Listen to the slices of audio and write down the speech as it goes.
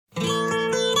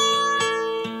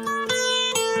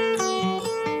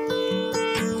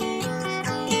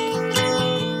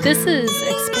This is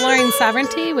Exploring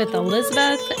Sovereignty with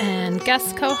Elizabeth and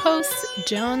guest co-host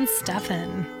Joan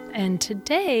Steffend. And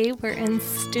today we're in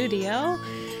studio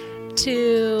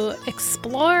to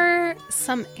explore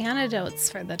some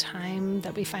antidotes for the time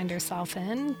that we find ourselves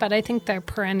in. But I think they're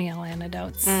perennial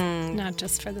antidotes, not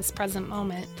just for this present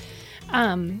moment.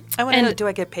 I want to know, do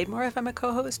I get paid more if I'm a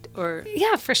co-host? Or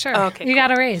Yeah, for sure. Oh, okay, you got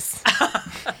a raise.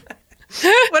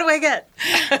 What do I get?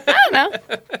 I don't know.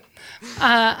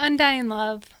 Undying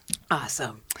love.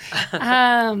 Awesome.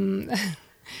 We're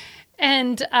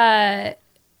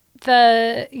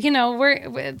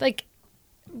like,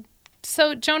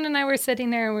 so Joan and I were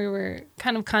sitting there and we were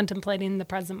kind of contemplating the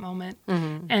present moment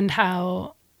and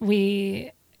how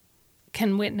we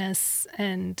can witness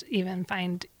and even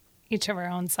find each of our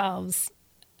own selves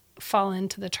fall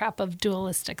into the trap of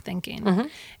dualistic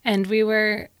thinking. And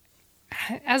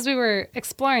as we were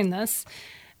exploring this,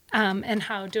 and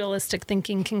how dualistic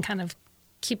thinking can kind of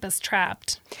keep us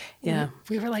trapped. Yeah.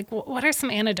 We were like, what are some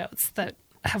antidotes that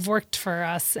have worked for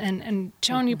us? And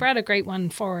Joan, you brought a great one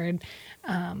forward.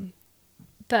 The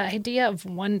idea of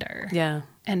wonder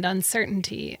and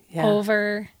uncertainty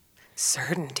over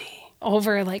certainty.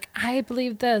 Over like, I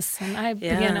believe this and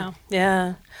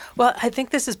Yeah. Well, I think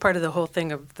this is part of the whole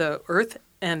thing of the earth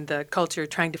and the culture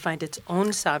trying to find its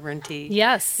own sovereignty.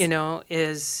 Yes.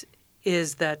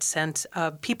 Is that sense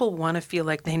of people want to feel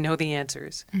like they know the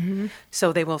answers.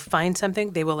 So they will find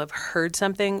something, they will have heard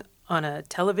something on a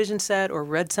television set or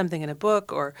read something in a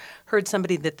book or heard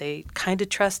somebody that they kind of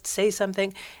trust say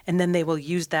something, and then they will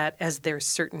use that as their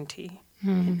certainty.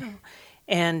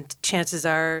 And chances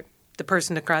are the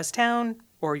person across town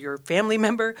or your family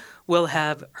member will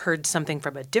have heard something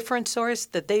from a different source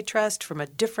that they trust, from a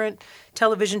different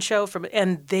television show,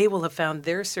 and they will have found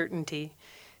their certainty.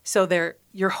 So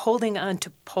you're holding on to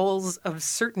poles of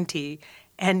certainty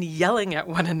and yelling at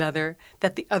one another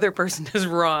that the other person is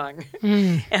wrong.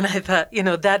 And I thought,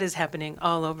 that is happening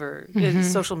all over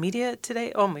social media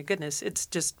today. Oh, my goodness. It's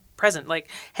just present, like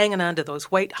hanging on to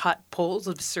those white hot poles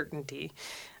of certainty.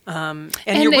 And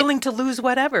you're willing to lose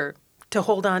whatever to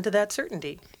hold on to that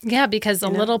certainty. Yeah, because a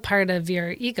little part of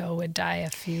your ego would die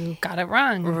if you got it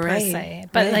wrong, per se.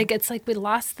 But it's like we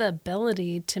lost the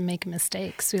ability to make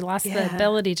mistakes. We lost the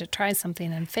ability to try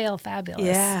something and fail fabulous.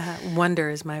 Yeah, wonder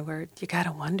is my word. You got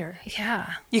to wonder.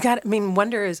 Yeah.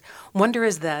 Wonder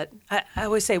is that, I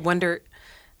always say wonder,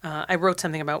 I wrote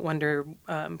something about wonder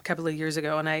a couple of years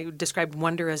ago, and I described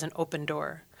wonder as an open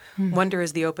door. Wonder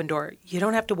is the open door. You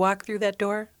don't have to walk through that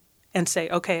door and say,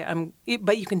 okay,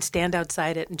 but you can stand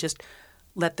outside it and just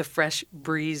let the fresh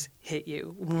breeze hit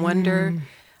you. Wonder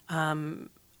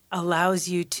allows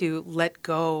you to let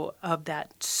go of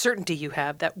that certainty you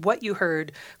have that what you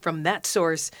heard from that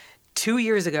source 2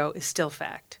 years ago is still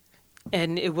fact.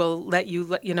 And it will let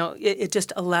you, it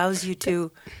just allows you to.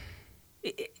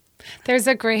 There's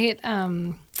a great,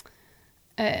 in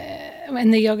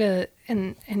the yoga,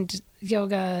 and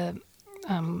yoga,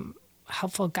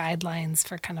 helpful guidelines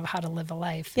for kind of how to live a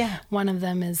life. Yeah. One of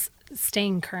them is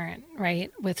staying current,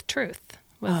 right, with truth.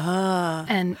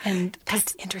 And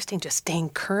that's interesting. Just staying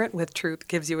current with truth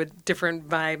gives you a different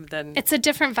vibe than. It's a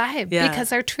different vibe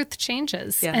because our truth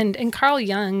changes. Yeah. And Carl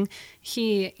Jung,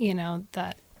 he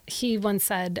once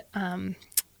said, and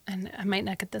I might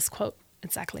not get this quote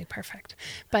exactly perfect,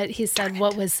 but he said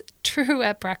what was true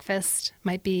at breakfast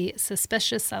might be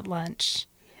suspicious at lunch.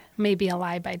 Maybe a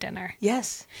lie by dinner.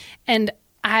 Yes. And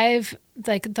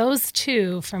those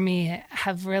two for me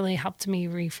have really helped me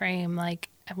reframe,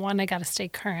 one, I got to stay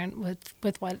current with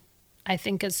what I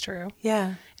think is true.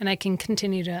 Yeah. And I can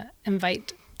continue to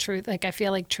invite truth. I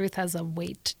feel like truth has a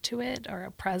weight to it or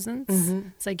a presence.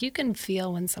 It's like you can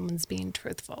feel when someone's being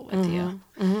truthful with you.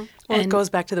 Well, it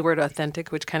goes back to the word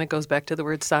authentic, which kind of goes back to the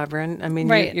word sovereign. I mean,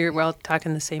 you're well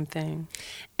talking the same thing.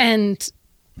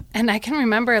 And I can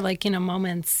remember,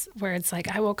 moments where it's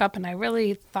like I woke up and I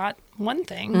really thought one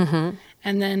thing.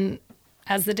 And then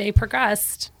as the day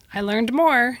progressed, I learned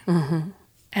more.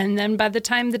 And then by the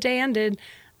time the day ended,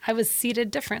 I was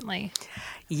seated differently.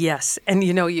 Yes. And,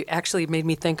 you actually made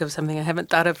me think of something I haven't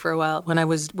thought of for a while. When I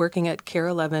was working at Care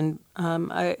 11,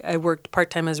 I worked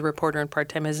part-time as a reporter and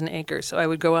part-time as an anchor. So I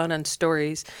would go out on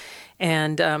stories.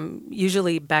 And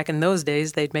usually back in those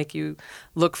days, they'd make you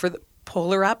look for the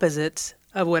polar opposites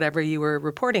of whatever you were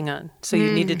reporting on. So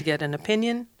you needed to get an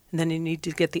opinion, and then you need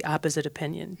to get the opposite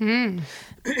opinion.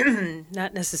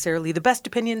 Not necessarily the best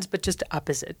opinions, but just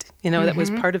opposite. That was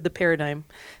part of the paradigm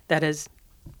that is,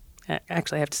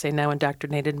 actually I have to say now,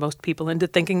 indoctrinated most people into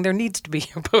thinking there needs to be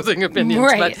opposing opinions.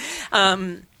 Right. But,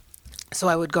 so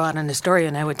I would go out on a story,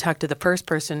 and I would talk to the first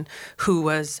person who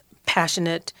was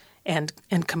passionate and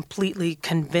completely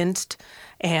convinced.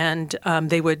 And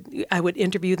I would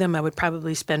interview them. I would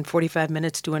probably spend 45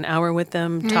 minutes to an hour with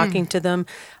them, talking to them.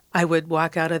 I would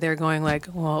walk out of there going like,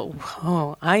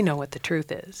 well, I know what the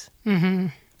truth is. Mm-hmm.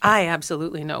 I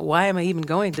absolutely know. Why am I even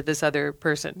going to this other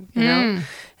person? You know?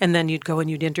 And then you'd go and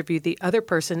you'd interview the other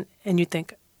person and you'd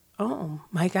think, oh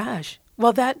my gosh,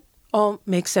 well, that all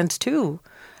makes sense too.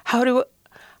 How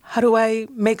do I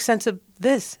make sense of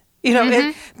this? You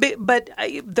know,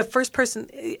 the first person,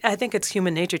 I think it's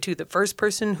human nature too. The first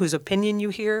person whose opinion you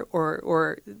hear,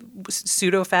 or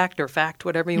pseudo fact or fact,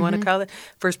 whatever you want to call it,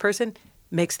 first person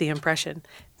makes the impression.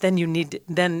 Then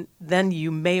then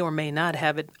you may or may not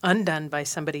have it undone by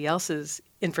somebody else's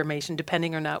information,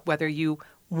 depending or not whether you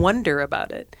wonder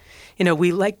about it. You know,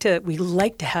 we like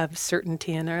to have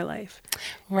certainty in our life,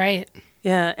 right?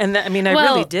 Yeah, and I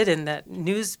really did in that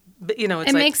news. You know,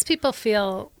 it makes people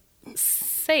feel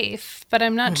safe, but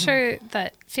I'm not sure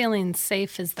that feeling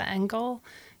safe is the end goal.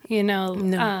 You know,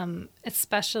 no.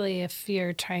 Especially if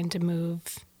you're trying to move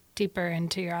deeper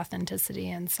into your authenticity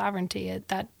and sovereignty,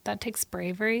 that takes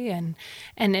bravery, and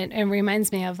it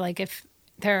reminds me of like if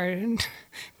there's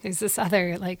this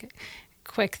other like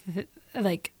quick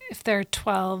like if there are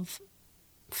 12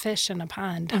 fish in a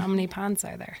pond, how many ponds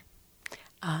are there?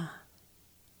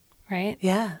 Right?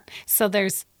 Yeah. So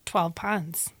there's 12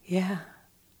 ponds. Yeah.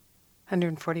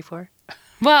 144.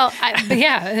 Well,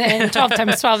 and 12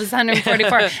 times 12 is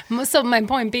 144. So my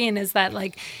point being is that,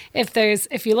 like,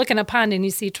 if you look in a pond and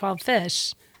you see 12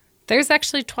 fish, there's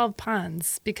actually 12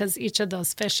 ponds because each of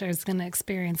those fish is going to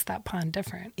experience that pond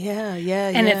different. Yeah.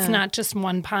 And it's not just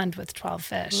one pond with 12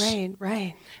 fish.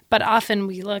 Right. But often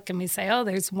we look and we say, oh,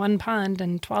 there's one pond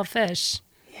and 12 fish.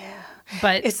 Yeah.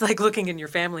 But it's like looking in your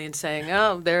family and saying,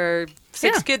 oh, there are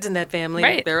 6 kids in that family.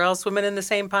 Right. They're all swimming in the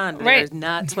same pond. Right. They're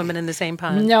not swimming in the same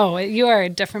pond. No, you are a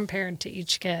different parent to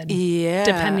each kid. Yeah.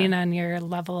 Depending on your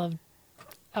level of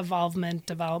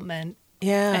development.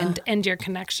 Yeah. And your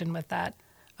connection with that.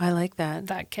 I like that.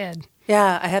 That kid.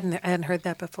 Yeah, I hadn't heard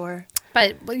that before.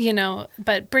 But, you know,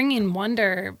 bringing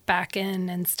wonder back in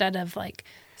instead of like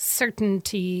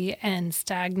certainty and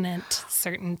stagnant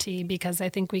certainty, because I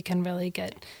think we can really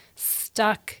get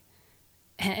stuck.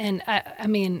 And I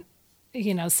mean,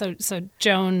 you know, so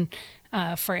Joan,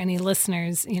 for any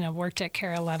listeners, you know, worked at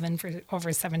Care 11 for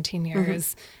over 17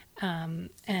 years. And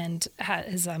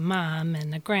is a mom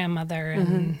and a grandmother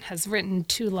and has written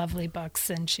 2 lovely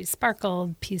books, and she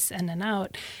sparkled Peace In and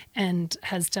Out, and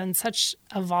has done such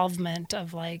evolvement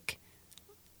of like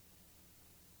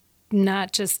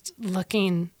not just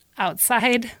looking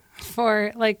outside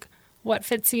for like what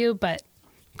fits you, but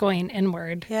going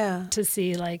inward to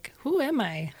see like, who am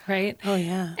I, right? Oh,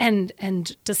 yeah.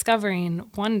 And discovering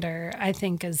wonder, I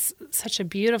think, is such a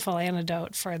beautiful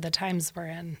antidote for the times we're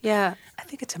in. Yeah, I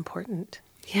think it's important.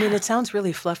 Yeah. I mean, it sounds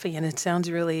really fluffy and it sounds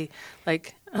really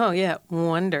like, oh, yeah,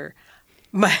 wonder.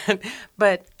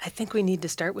 But I think we need to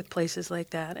start with places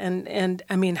like that. And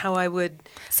I mean, how I would...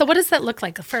 So what does that look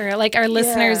like for like our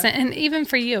listeners and even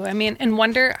for you? I mean, and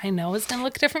wonder, I know, is going to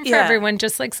look different for everyone,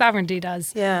 just like sovereignty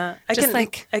does. Yeah.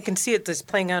 I can see it just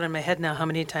playing out in my head now, how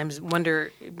many times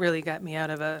wonder really got me out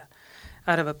of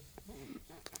a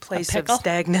place of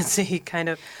stagnancy, kind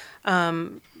of.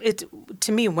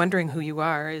 To me, wondering who you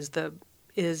are is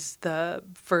the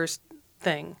first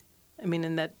thing. I mean,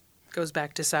 and that goes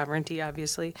back to sovereignty,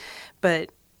 obviously, but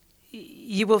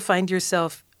you will find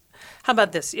yourself. How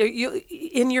about this?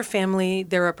 In your family,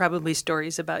 there are probably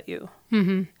stories about you,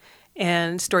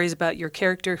 and stories about your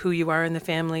character, who you are in the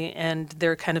family, and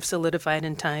they're kind of solidified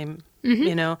in time.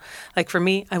 You know, like for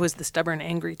me, I was the stubborn,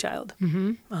 angry child.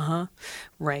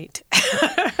 Right.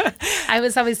 I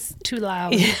was always too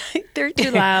loud. They're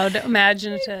too loud,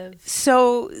 imaginative.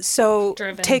 So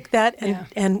driven. Take that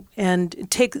and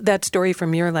take that story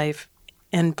from your life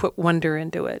and put wonder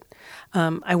into it.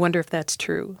 I wonder if that's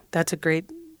true. That's a great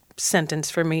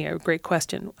sentence for me, a great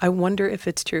question. I wonder if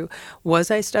it's true. Was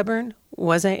I stubborn?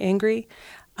 Was I angry?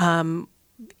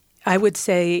 I would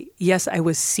say, yes, I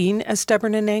was seen as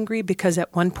stubborn and angry because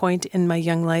at one point in my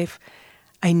young life,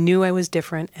 I knew I was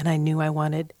different and I knew I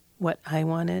wanted what I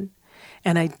wanted.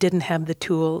 And I didn't have the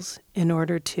tools in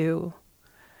order to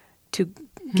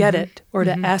get it or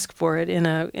to ask for it in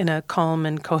a calm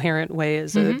and coherent way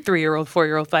as a 3-year-old,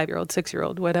 4-year-old, 5-year-old,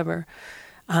 6-year-old, whatever.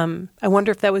 I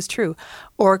wonder if that was true.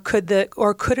 Or could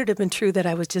it have been true that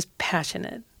I was just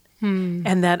passionate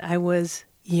and that I was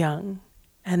young?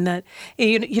 And that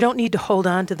you don't need to hold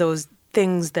on to those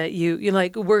things that you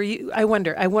like, were you, I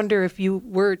wonder if you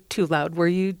were too loud. Were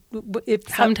you,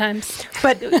 sometimes,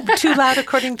 but too loud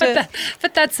according to,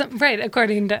 but that's right.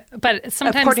 But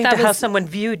sometimes according to how someone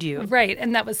viewed you. Right.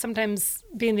 And that was sometimes,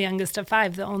 being the youngest of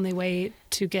 5, the only way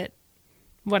to get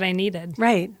what I needed.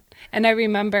 Right. And I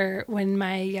remember when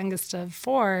my youngest of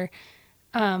 4,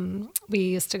 we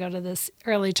used to go to this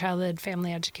early childhood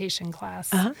family education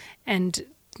class, and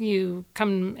you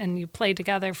come and you play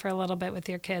together for a little bit with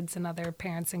your kids and other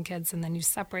parents and kids, and then you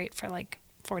separate for like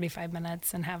 45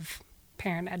 minutes and have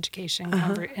parent education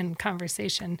and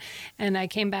conversation. And I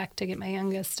came back to get my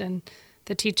youngest, and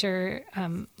the teacher,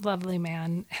 lovely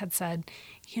man, had said,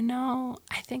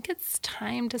 I think it's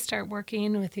time to start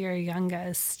working with your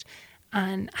youngest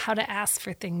on how to ask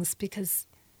for things, because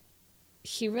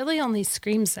he really only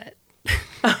screams it.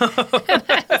 And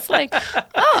I was like,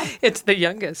 it's the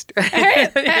youngest,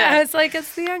 right? Yeah. I was like,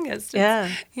 it's the youngest. Yeah.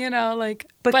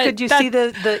 But could you see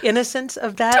the innocence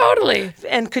of that? Totally.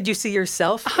 And could you see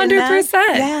yourself 100%. in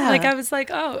that? Yeah. I was like,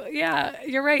 oh, yeah,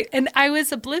 you're right. And I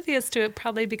was oblivious to it,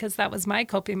 probably because that was my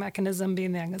coping mechanism,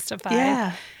 being the youngest of 5.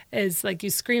 Yeah. Is like you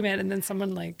scream it, and then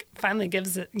someone like finally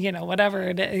gives it, whatever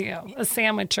it is, a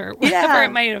sandwich or whatever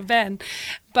it might have been.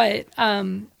 But,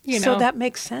 So that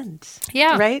makes sense.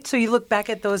 Yeah. Right? So you look back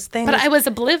at those things. But I was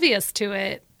oblivious to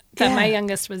it, that my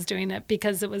youngest was doing it,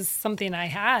 because it was something I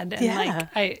had.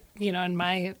 And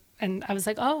and I was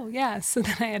like, oh, yeah. So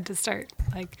then I had to start,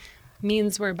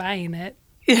 means we're buying it.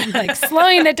 Yeah.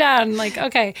 Slowing it down,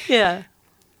 okay. Yeah.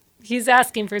 He's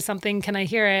asking for something. Can I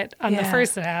hear it on the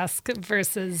first ask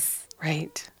versus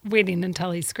waiting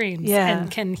until he screams? Yeah. And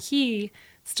can he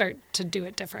start to do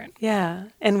it different? Yeah.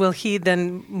 And will he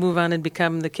then move on and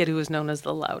become the kid who is known as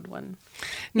the loud one?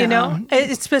 No.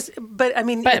 It's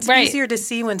it's easier to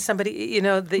see when somebody,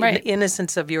 the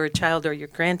innocence of your child or your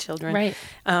grandchildren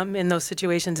in those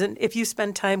situations. And if you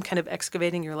spend time kind of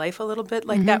excavating your life a little bit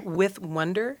like that with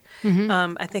wonder,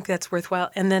 I think that's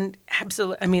worthwhile. And then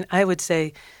absolutely, I would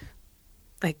say,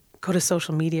 go to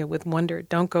social media with wonder.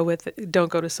 Don't go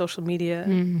to social media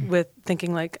with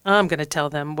thinking I'm going to tell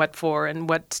them what for and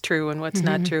what's true and what's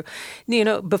not true.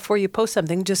 Before you post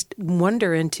something, just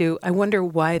wonder I wonder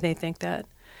why they think that.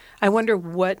 I wonder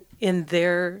what in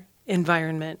their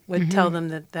environment would tell them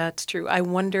that that's true. I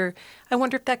wonder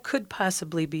if that could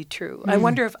possibly be true. I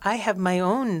wonder if I have my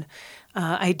own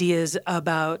ideas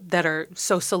about that are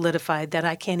so solidified that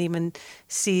I can't even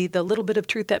see the little bit of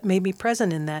truth that may be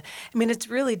present in that. It's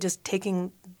really just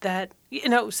taking that,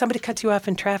 somebody cuts you off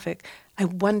in traffic. I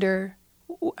wonder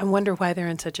why they're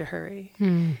in such a hurry.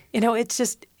 It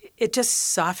just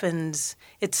softens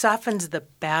the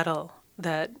battle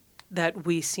that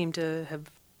we seem to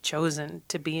have chosen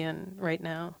to be in right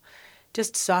now.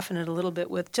 Just soften it a little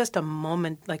bit with just a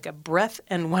moment, like a breath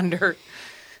and wonder,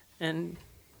 and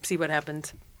see what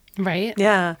happens. Right.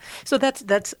 Yeah. So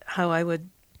that's how I would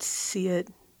see it.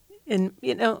 And,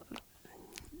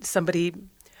 somebody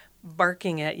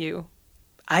barking at you,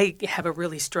 I have a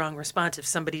really strong response. If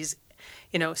somebody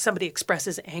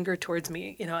expresses anger towards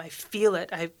me, I feel it.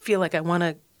 I feel like I want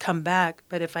to come back.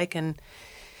 But if I can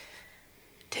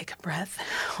take a breath,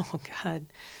 oh God,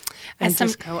 and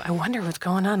just go, I wonder what's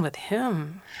going on with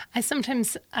him.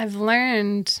 I've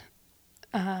learned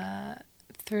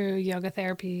through yoga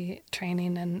therapy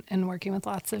training and working with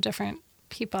lots of different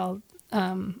people,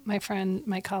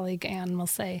 my colleague Anne will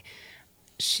say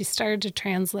she started to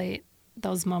translate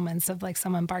those moments of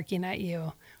someone barking at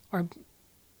you or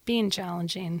being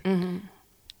challenging,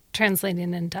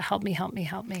 translating into help me.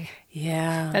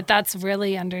 Yeah. That's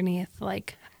really underneath,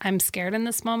 I'm scared in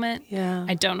this moment. Yeah.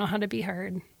 I don't know how to be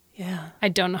heard. Yeah. I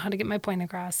don't know how to get my point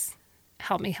across.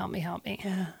 Help me.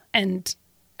 Yeah. And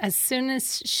as soon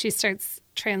as she starts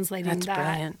translating That's that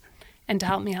brilliant. and to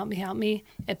help me,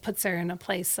 it puts her in a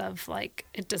place of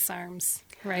it disarms,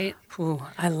 right? Ooh,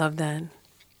 I love that.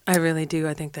 I really do.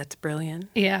 I think that's brilliant.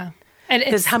 Yeah.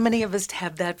 Because how many of us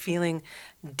have that feeling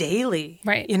daily?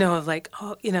 Right. Of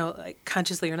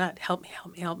consciously or not, help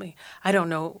me. I don't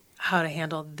know how to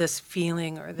handle this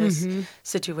feeling or this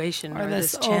situation or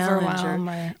this challenge overwhelm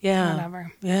or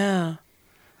whatever. Yeah.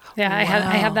 Yeah, wow. I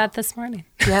had that this morning.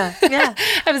 Yeah.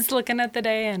 I was looking at the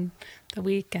day and the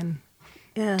week and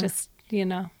just,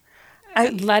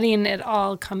 letting it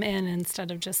all come in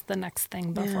instead of just the next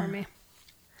thing before me.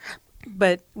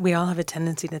 But we all have a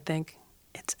tendency to think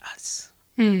it's us.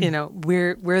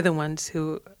 We're the ones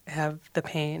who have the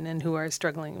pain and who are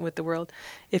struggling with the world.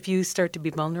 If you start to be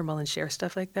vulnerable and share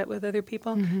stuff like that with other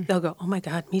people, they'll go, oh my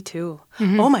God, me too.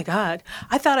 Oh my God,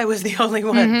 I thought I was the only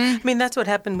one. That's what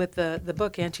happened with the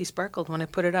book, And She Sparkled, when I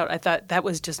put it out. I thought that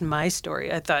was just my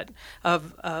story. I thought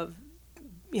of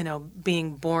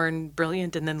being born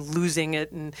brilliant and then losing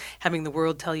it and having the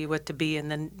world tell you what to be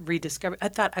and then rediscover. I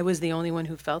thought I was the only one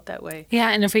who felt that way. Yeah,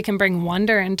 and if we can bring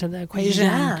wonder into the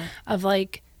equation of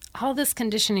like all this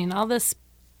conditioning, all this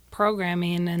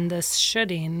programming and this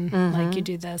shoulding, like you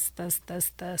do this.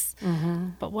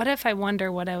 But what if I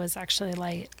wonder what I was actually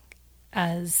like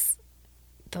as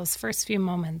those first few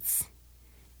moments,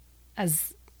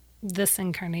 as this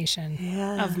incarnation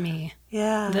of me,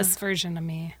 this version of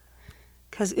me?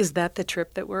 Because is that the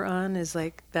trip that we're on? Is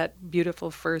like that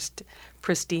beautiful first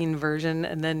pristine version,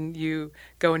 and then you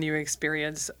go and you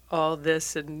experience all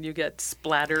this, and you get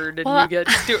splattered, and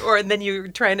and then you're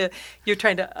trying to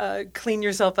clean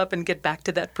yourself up and get back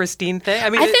to that pristine thing. I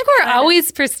mean, I think we're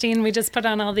always pristine. We just put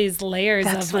on all these layers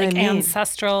of like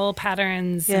ancestral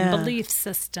patterns and belief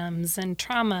systems and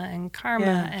trauma and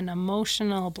karma and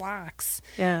emotional blocks.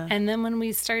 Yeah, and then when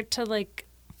we start to like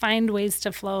find ways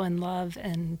to flow in love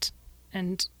and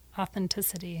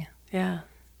authenticity,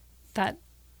 that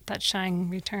shine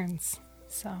returns.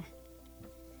 So,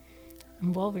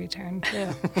 and we'll return too.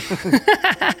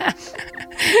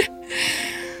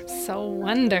 So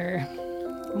wonder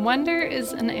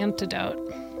is an antidote.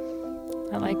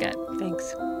 I like it.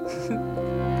 Thanks.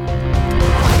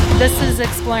 This is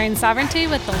Exploring Sovereignty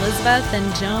with Elizabeth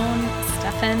and Joan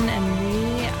Steffend, and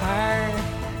we are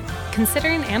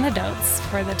considering antidotes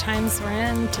for the times we're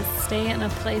in to stay in a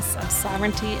place of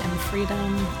sovereignty and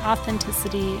freedom,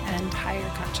 authenticity, and higher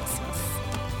consciousness.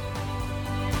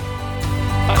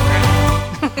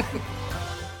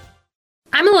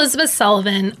 I'm Elizabeth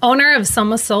Sullivan, owner of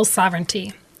Soma Soul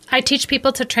Sovereignty. I teach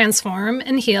people to transform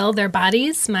and heal their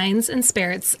bodies, minds, and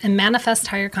spirits and manifest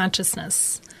higher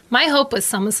consciousness. My hope with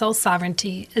Soma Soul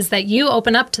Sovereignty is that you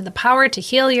open up to the power to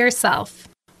heal yourself.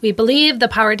 We believe the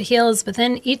power to heal is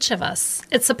within each of us.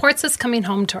 It supports us coming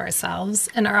home to ourselves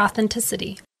and our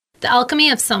authenticity. The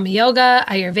alchemy of Soma Yoga,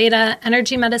 Ayurveda,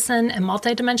 energy medicine, and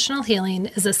multidimensional healing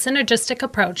is a synergistic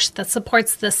approach that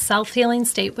supports this self-healing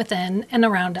state within and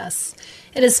around us.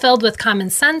 It is filled with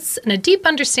common sense and a deep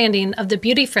understanding of the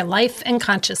beauty for life and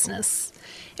consciousness.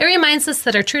 It reminds us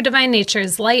that our true divine nature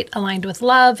is light aligned with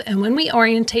love, and when we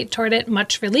orientate toward it,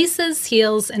 much releases,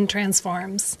 heals, and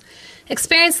transforms.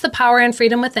 Experience the power and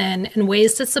freedom within and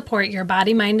ways to support your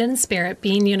body, mind, and spirit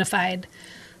being unified.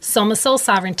 Soma Soul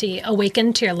Sovereignty,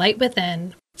 awaken to your light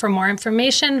within. For more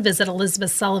information, visit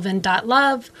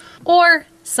elizabethsullivan.love or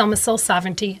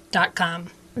somasoulsovereignty.com.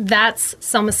 That's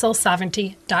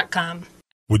somasoulsovereignty.com.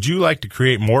 Would you like to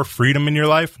create more freedom in your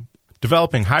life?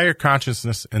 Developing higher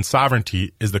consciousness and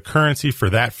sovereignty is the currency for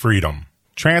that freedom.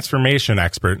 Transformation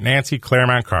expert Nancy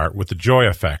Claremont-Carr with the Joy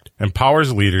Effect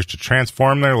empowers leaders to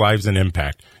transform their lives and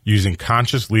impact using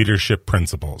conscious leadership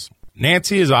principles.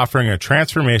 Nancy is offering a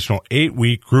transformational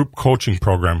 8-week group coaching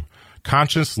program,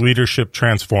 Conscious Leadership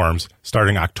Transforms,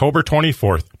 starting October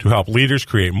 24th to help leaders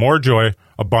create more joy,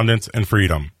 abundance, and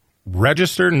freedom.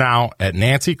 Register now at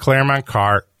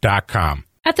nancyclaremontcarr.com.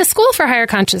 At the School for Higher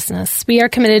Consciousness, we are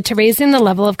committed to raising the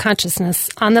level of consciousness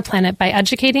on the planet by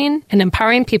educating and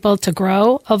empowering people to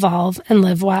grow, evolve, and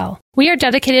live well. We are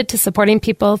dedicated to supporting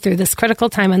people through this critical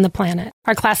time on the planet.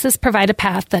 Our classes provide a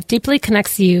path that deeply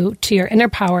connects you to your inner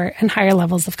power and higher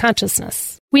levels of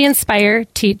consciousness. We inspire,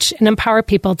 teach, and empower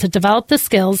people to develop the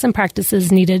skills and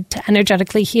practices needed to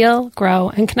energetically heal, grow,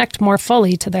 and connect more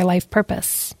fully to their life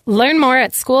purpose. Learn more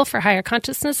at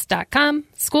schoolforhigherconsciousness.com,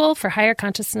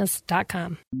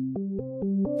 schoolforhigherconsciousness.com.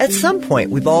 At some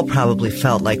point, we've all probably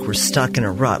felt like we're stuck in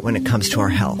a rut when it comes to our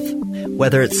health.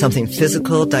 Whether it's something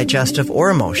physical, digestive, or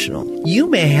emotional, you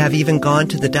may have even gone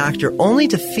to the doctor only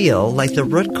to feel like the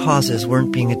root causes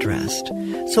weren't being addressed.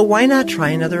 So why not try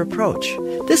another approach?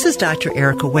 This is Dr.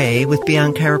 Erica Way with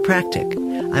Beyond Chiropractic.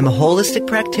 I'm a holistic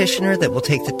practitioner that will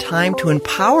take the time to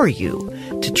empower you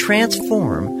to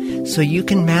transform so you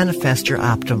can manifest your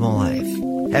optimal life.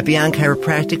 At Beyond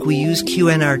Chiropractic, we use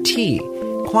QNRT,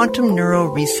 Quantum Neuro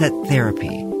Reset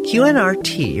Therapy.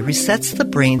 QNRT resets the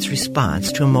brain's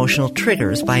response to emotional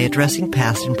triggers by addressing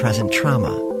past and present trauma.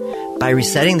 By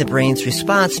resetting the brain's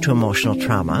response to emotional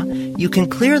trauma, you can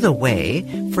clear the way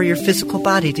for your physical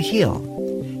body to heal.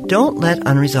 Don't let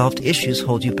unresolved issues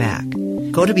hold you back.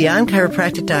 Go to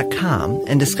BeyondChiropractic.com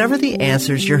and discover the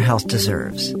answers your health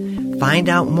deserves. Find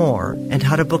out more and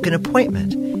how to book an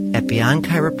appointment at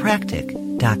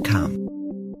BeyondChiropractic.com.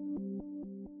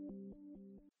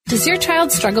 Does your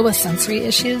child struggle with sensory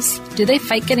issues? Do they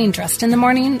fight getting dressed in the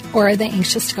morning, or are they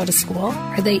anxious to go to school?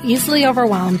 Are they easily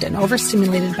overwhelmed and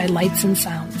overstimulated by lights and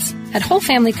sounds? At Whole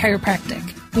Family Chiropractic,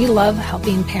 we love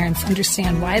helping parents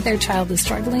understand why their child is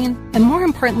struggling, and more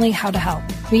importantly, how to help.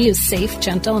 We use safe,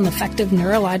 gentle, and effective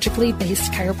neurologically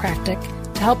based chiropractic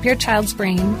to to help your child's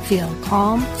brain feel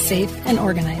calm, safe, and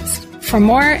organized. For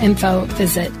more info,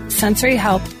 visit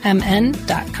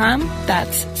sensoryhelpmn.com.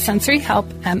 That's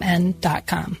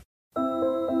sensoryhelpmn.com.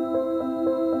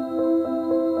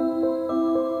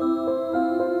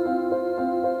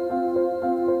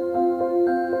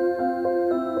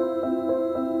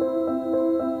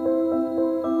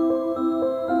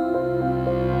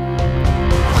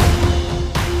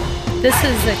 This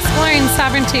is Exploring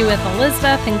Sovereignty with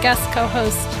Elizabeth and guest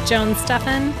co-host Joan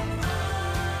Steffend.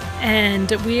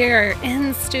 And we are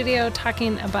in studio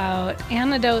talking about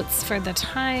antidotes for the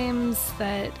times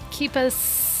that keep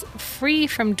us free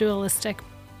from dualistic,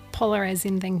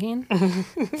 polarizing thinking,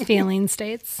 feeling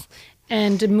states,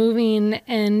 and moving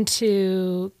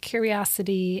into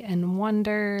curiosity and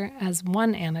wonder as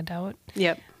one antidote.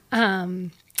 Yep.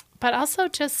 But also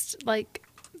just like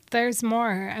there's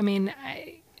more. I mean,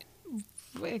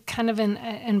 kind of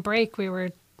in break, we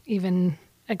were even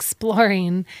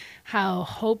exploring how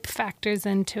hope factors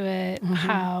into it,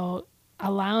 how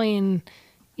allowing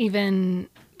even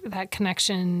that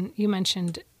connection, you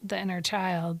mentioned the inner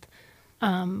child,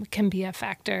 can be a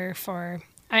factor for,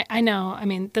 I know, I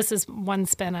mean, this is one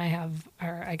spin I have,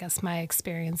 or I guess my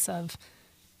experience of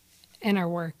inner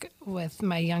work with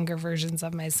my younger versions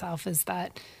of myself is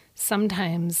that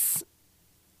sometimes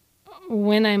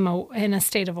when I'm in a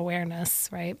state of awareness,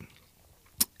 right,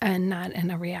 and not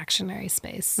in a reactionary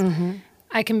space,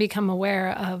 I can become aware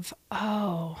of,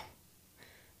 oh,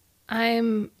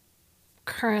 I'm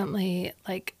currently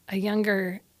like a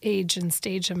younger age and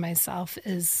stage of myself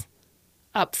is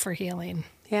up for healing.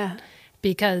 Yeah.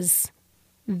 Because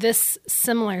this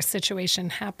similar situation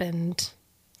happened,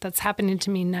 that's happening to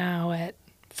me now at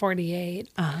 48.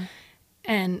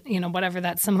 And, you know, whatever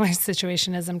that similar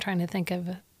situation is, I'm trying to think of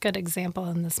a good example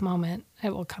in this moment.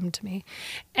 It will come to me.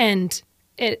 And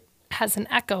it has an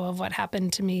echo of what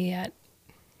happened to me at,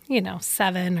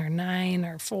 7 or 9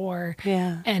 or 4.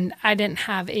 Yeah. And I didn't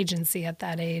have agency at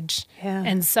that age. Yeah.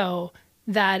 And so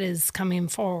that is coming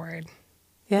forward.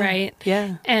 Yeah. Right?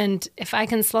 Yeah. And if I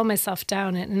can slow myself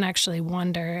down and actually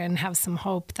wonder and have some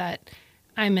hope that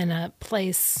I'm in a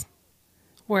place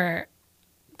where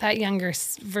that younger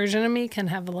version of me can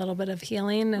have a little bit of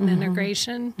healing and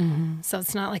integration. So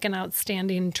it's not like an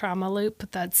outstanding trauma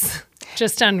loop that's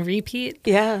just on repeat.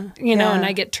 Yeah. And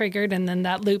I get triggered and then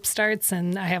that loop starts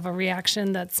and I have a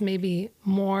reaction that's maybe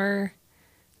more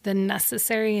than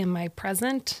necessary in my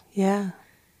present. Yeah.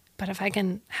 But if I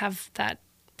can have that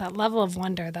level of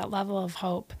wonder, that level of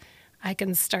hope, I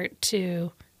can start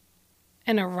to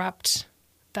interrupt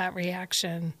that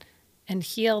reaction and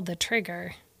heal the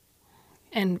trigger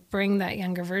and bring that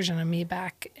younger version of me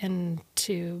back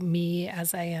into me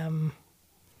as I am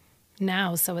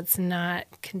now, so it's not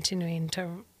continuing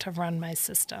to run my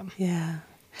system. Yeah.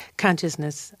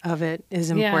 Consciousness of it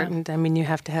is important. I mean, you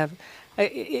have to have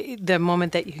the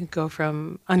moment that you go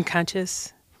from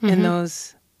unconscious in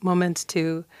those moments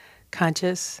to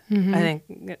conscious. I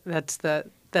think that's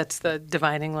the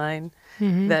dividing line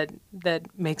that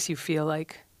makes you feel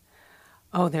like,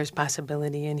 oh, there's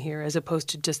possibility in here, as opposed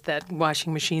to just that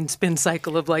washing machine spin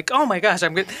cycle of like, oh my gosh,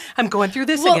 I'm going through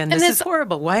this again. This is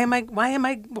horrible. Why am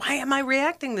I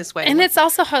reacting this way? And it's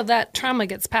also how that trauma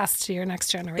gets passed to your next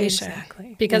generation.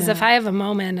 Exactly. Because if I have a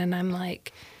moment and I'm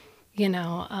like,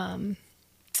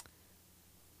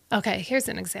 okay, here's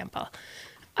an example.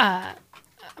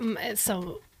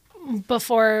 So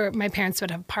before my parents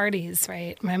would have parties,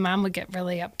 right, my mom would get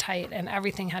really uptight and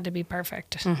everything had to be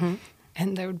perfect.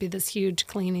 And there would be this huge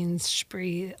cleaning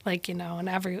spree, and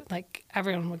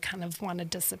everyone would kind of want to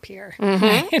disappear.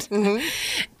 Right?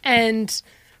 And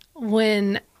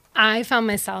when I found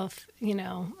myself,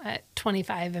 at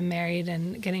 25 and married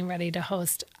and getting ready to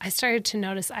host, I started to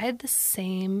notice I had the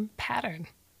same pattern.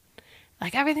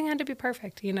 Like everything had to be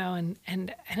perfect, and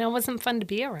it wasn't fun to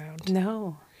be around.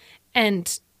 No.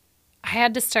 And I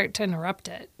had to start to interrupt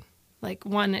it. Like,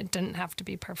 one, it didn't have to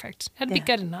be perfect. It had to be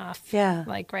good enough. Yeah.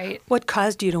 Right? What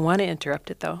caused you to want to interrupt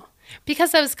it, though?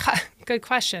 Because I was, good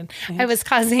question. Thanks. I was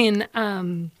causing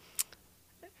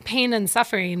pain and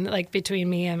suffering,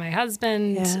 between me and my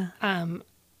husband. Yeah.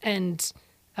 And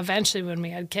eventually when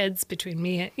we had kids, between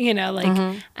me, and I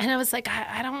was like,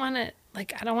 I don't want to,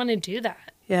 I don't want to do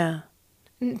that. Yeah.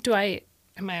 Am I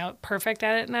out perfect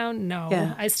at it now? No.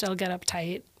 Yeah. I still get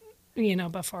uptight,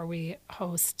 before we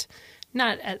host.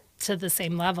 Not to the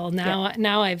same level.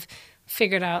 Now I've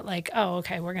figured out oh,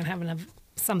 okay, we're going to have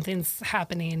something's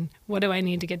happening. What do I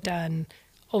need to get done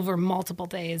over multiple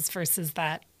days versus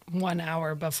that 1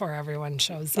 hour before everyone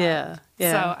shows up. Yeah.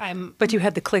 So But you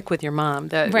had the click with your mom.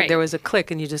 Right. There was a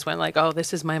click, and you just went like, "Oh,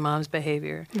 this is my mom's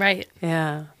behavior." Right.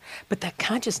 Yeah. But that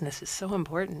consciousness is so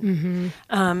important.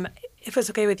 Mm-hmm. If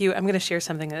it's okay with you, I'm going to share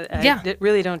something that I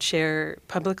really don't share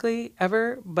publicly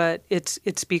ever, but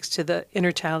it speaks to the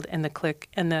inner child and the click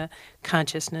and the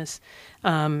consciousness.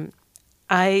 I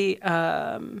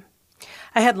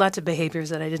had lots of behaviors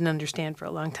that I didn't understand for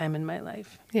a long time in my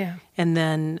life. Yeah. And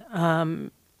then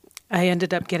I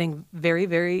ended up getting very,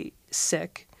 very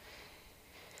sick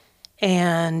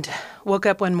and woke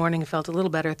up one morning and felt a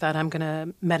little better, thought I'm going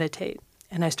to meditate.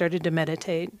 And I started to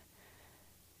meditate.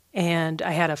 And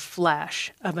I had a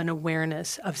flash of an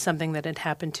awareness of something that had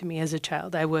happened to me as a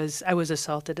child. I was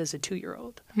assaulted as a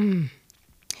 2-year-old. And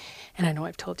I know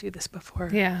I've told you this before.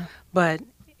 Yeah. But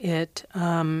it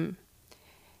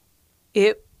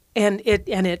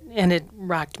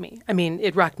rocked me. I mean,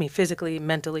 it rocked me physically,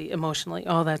 mentally, emotionally,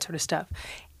 all that sort of stuff.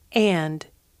 And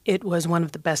it was one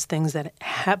of the best things that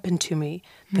happened to me,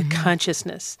 the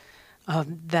consciousness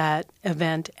of that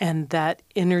event and that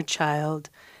inner child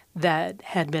that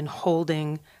had been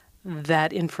holding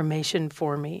that information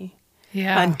for me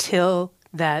until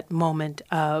that moment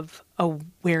of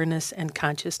awareness and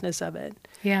consciousness of it.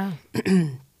 Yeah.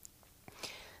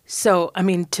 So, I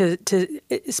mean, to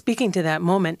speaking to that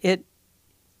moment, it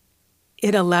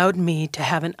allowed me to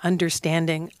have an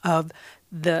understanding of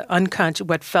the unconscious,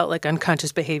 what felt like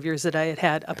unconscious behaviors that I had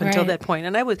had up until that point.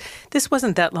 And this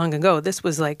wasn't that long ago. This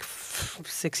was like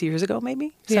 6 years ago,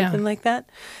 maybe something like that.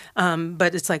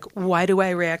 But it's like, why do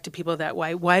I react to people that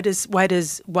way? Why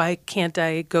can't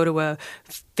I go to a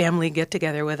family get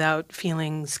together without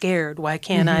feeling scared? Why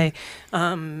can't I,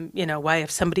 why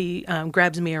if somebody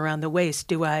grabs me around the waist,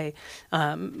 do I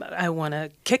want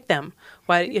to kick them?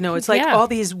 Why, it's like all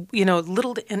these,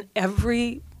 little, and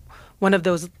every one of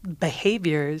those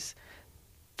behaviors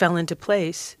fell into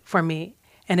place for me,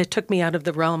 and it took me out of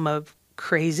the realm of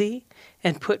crazy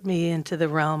and put me into the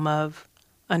realm of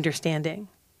understanding.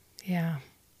 Yeah.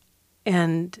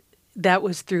 And that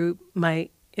was through my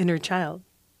inner child.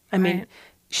 I mean,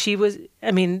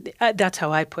 that's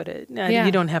how I put it.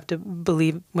 You don't have to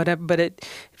believe whatever, but it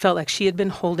felt like she had been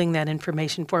holding that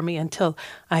information for me until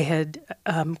I had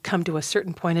come to a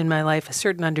certain point in my life, a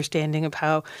certain understanding of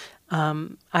how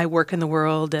I work in the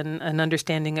world and an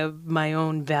understanding of my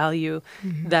own value,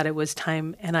 that it was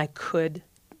time and I could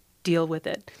deal with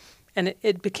it. And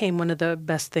it became one of the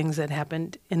best things that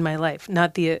happened in my life.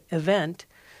 Not the event,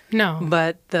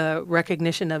 but the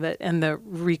recognition of it and the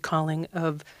recalling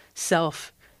of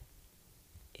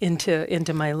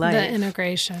into my life. The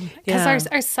integration. Because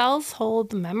our cells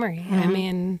hold memory. I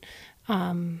mean,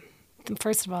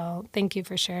 first of all, thank you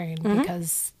for sharing,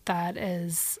 because that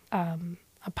is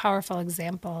a powerful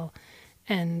example,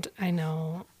 and I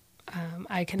know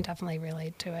I can definitely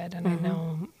relate to it, and I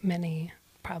know many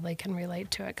probably can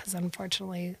relate to it, because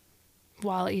unfortunately,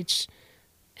 while each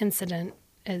incident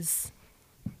is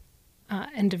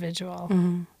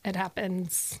individual, it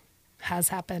has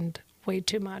happened way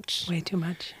too much. Way too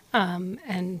much. I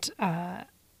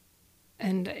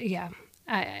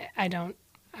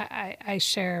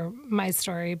share my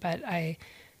story, but I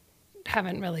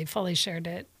haven't really fully shared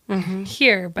it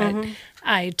here, but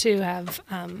I too have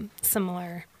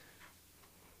similar,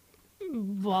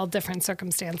 different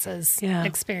circumstances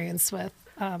experienced with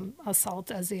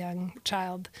assault as a young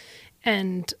child.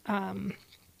 And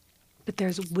but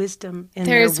there's wisdom in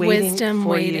there waiting. There's wisdom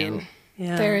waiting.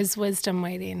 Yeah. There is wisdom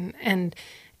waiting. And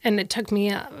it took me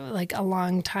a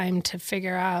long time to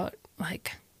figure out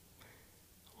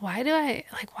why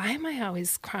am I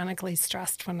always chronically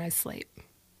stressed when I sleep?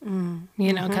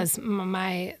 Because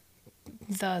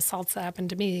the assaults that happened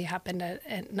to me happened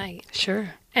at night.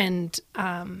 Sure. And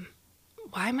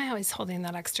why am I always holding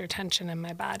that extra tension in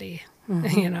my body?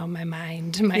 My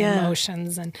mind, my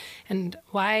emotions, and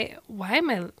why am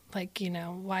I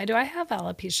why do I have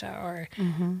alopecia or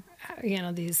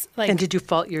these And did you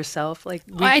fault yourself?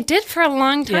 I did for a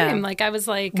long time. I was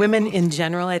like, women in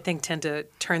general, I think, tend to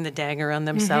turn the dagger on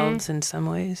themselves in some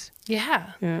ways.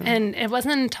 Yeah. And it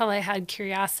wasn't until I had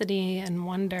curiosity and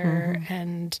wonder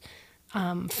and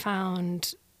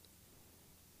found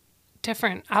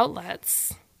different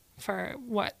outlets for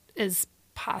what is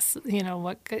possible,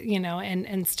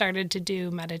 and started to do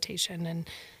meditation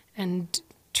and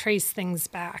trace things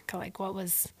back, what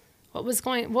was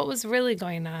really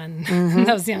going on in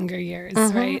those younger years,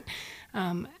 right?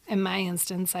 In my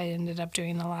instance, I ended up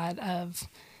doing a lot of,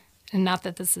 and not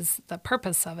that this is the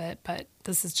purpose of it, but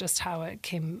this is just how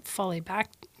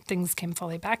things came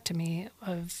fully back to me,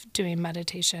 of doing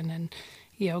meditation and,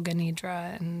 yoga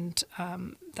nidra, and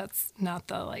that's not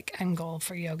the like end goal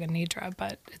for yoga nidra,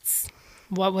 but it's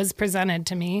what was presented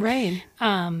to me. Right.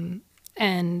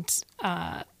 And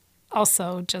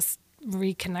also just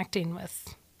reconnecting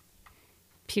with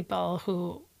people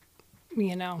who,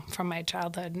 you know, from my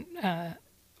childhood,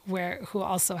 who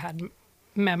also had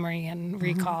memory and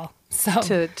recall.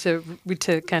 So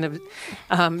to kind of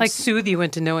soothe you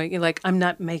into knowing, like, I'm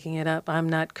not making it up. I'm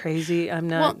not crazy. I'm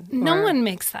not. Well, no one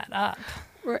makes that up,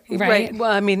 right?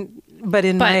 Well, I mean, but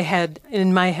in my head,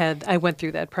 I went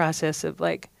through that process of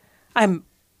like,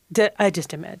 I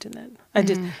just imagined that.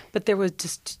 But there was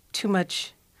just too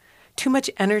much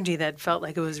energy that felt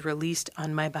like it was released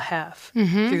on my behalf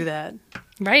through that.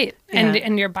 Right. Yeah.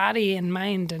 And your body and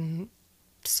mind and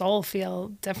soul feel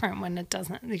different when it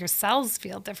doesn't. Your cells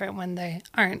feel different when they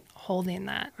aren't holding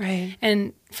that. Right.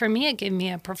 And for me, it gave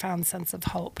me a profound sense of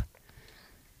hope.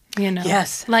 You know?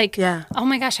 Yes. Like, yeah. Oh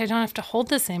my gosh, I don't have to hold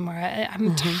this anymore.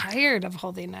 I'm tired of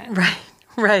holding it. Right.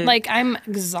 Right. Like, I'm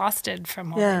exhausted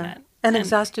from holding it. And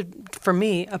exhausted for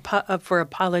me for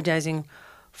apologizing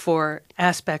for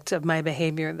aspects of my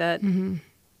behavior that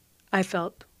I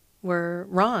felt were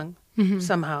wrong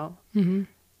somehow.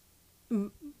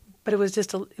 But it was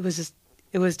just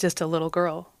a little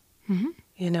girl,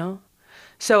 you know.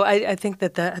 So I think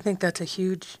that's a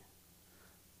huge.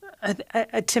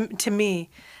 To me,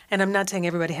 and I'm not saying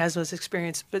everybody has those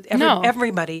experiences, but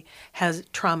everybody has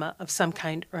trauma of some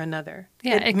kind or another.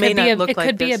 Yeah, it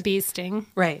could be a bee sting,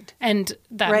 right? And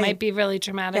that might be really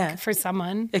traumatic for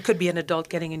someone. It could be an adult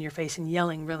getting in your face and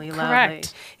yelling really loudly.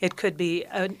 Correct. It could be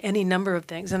any number of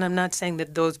things, and I'm not saying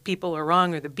that those people are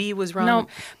wrong or the bee was wrong. No.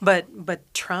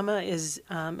 But trauma is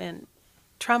and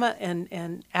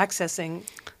accessing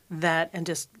that and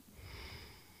just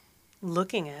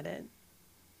looking at it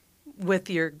with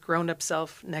your grown-up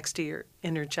self next to your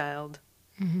inner child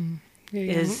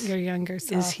Your younger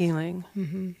self is healing.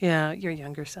 Yeah, your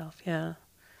younger self. Yeah.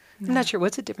 I'm not sure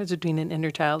what's the difference between an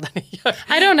inner child and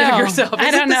I don't know. younger self.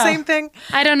 Is it the same thing?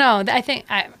 I don't know. I think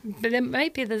but it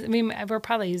might be the. I mean, we're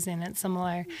probably using it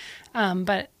similar,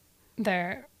 but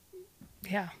they're,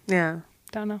 don't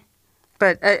know.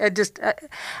 But I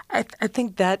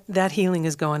think that healing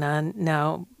is going on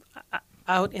now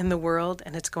out in the world,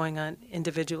 and it's going on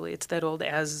individually. It's that old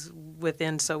as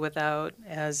within, so without,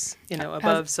 as, you know,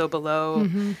 above, so below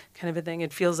kind of a thing.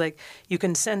 It feels like you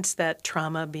can sense that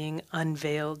trauma being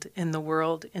unveiled in the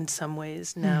world in some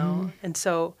ways now. And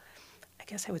so I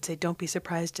guess I would say don't be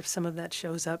surprised if some of that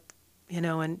shows up, you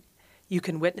know, and you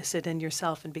can witness it in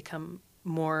yourself and become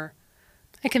more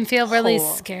It can feel really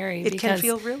whole. scary. It can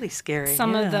feel really scary.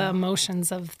 Some of the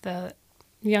emotions of the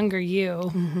younger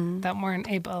you that weren't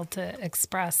able to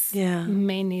express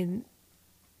may need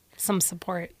some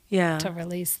support to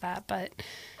release that. But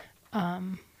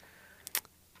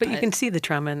you can see the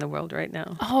trauma in the world right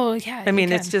now. Oh yeah, I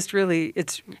mean, it's just really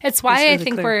It's why it's I really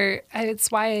think clear.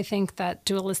 It's why I think that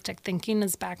dualistic thinking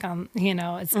is back on. You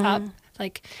know, it's up.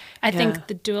 Like I think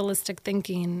the dualistic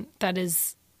thinking that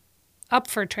is up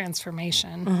for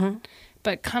transformation.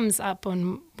 But comes up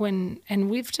when and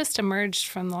we've just emerged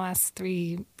from the last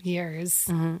 3 years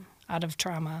out of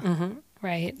trauma,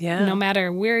 right? Yeah. No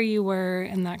matter where you were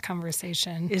in that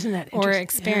conversation, Isn't that or interesting?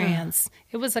 experience,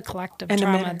 it was a collective And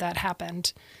trauma that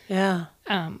happened Yeah.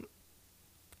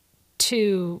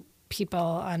 to people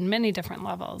on many different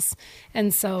levels,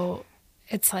 and so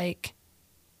it's like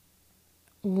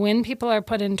when people are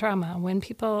put in trauma, when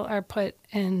people are put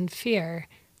in fear,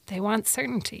 they want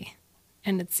certainty.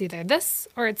 And it's either this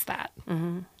or it's that.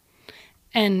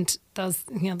 And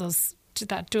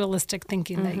that dualistic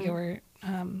thinking that you were,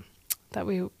 that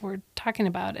we were talking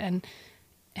about, and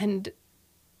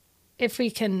if we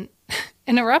can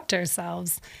interrupt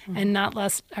ourselves and not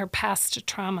let our past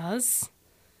traumas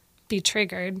be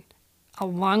triggered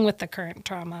along with the current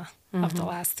trauma of the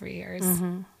last 3 years,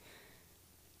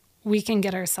 we can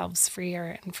get ourselves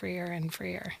freer and freer and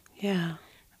freer. Yeah.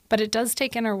 But it does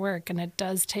take inner work, and it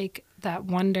does take that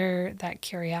wonder, that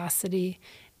curiosity,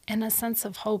 and a sense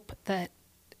of hope that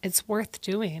it's worth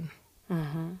doing.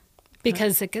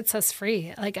 Because it gets us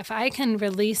free. Like if I can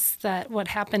release what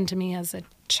happened to me as a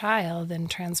child and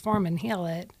transform and heal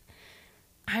it,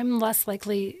 I'm less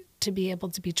likely to be able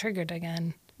to be triggered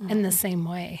again in the same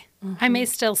way. I may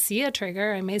still see a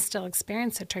trigger, I may still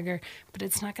experience a trigger, but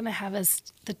it's not going to have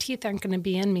the teeth aren't going to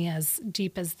be in me as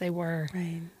deep as they were.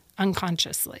 Right.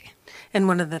 Unconsciously. And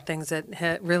one of the things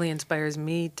that really inspires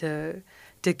me to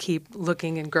keep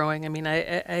looking and growing, I mean,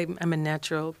 I'm a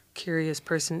natural curious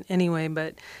person anyway,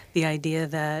 but the idea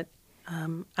that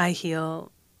I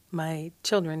heal, my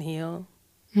children heal,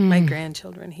 my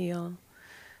grandchildren heal,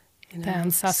 You The know?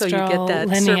 ancestral So you get that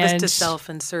lineage. service to self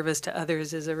and service to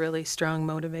others is a really strong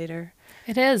motivator.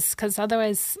 It is, because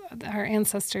otherwise our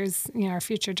ancestors, our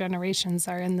future generations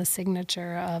are in the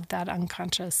signature of that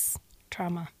unconscious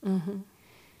trauma. Mm-hmm.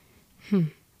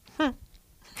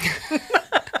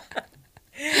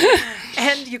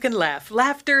 And you can laugh.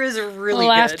 Laughter is really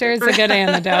Laughter good. is a good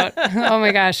antidote. Oh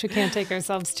my gosh, we can't take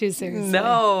ourselves too seriously.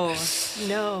 No.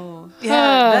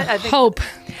 Yeah, I think Hope.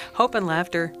 Hope and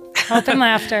laughter. Hope and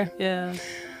laughter. Yeah.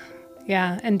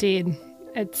 Yeah, indeed.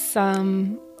 We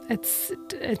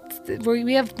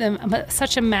have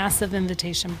such a massive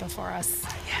invitation before us.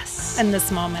 Yes. In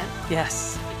this moment.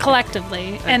 Yes.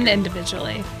 Collectively and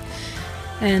individually.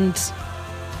 And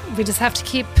we just have to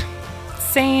keep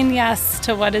saying yes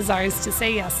to what is ours to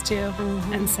say yes to,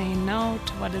 and saying no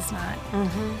to what is not.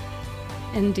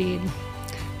 Indeed.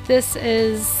 This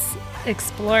is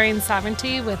Exploring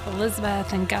Sovereignty with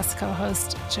Elizabeth and guest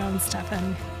co-host Joan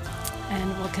Steffend.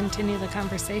 And we'll continue the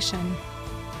conversation.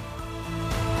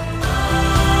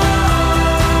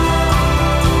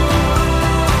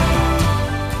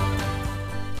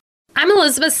 I'm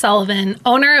Elizabeth Sullivan,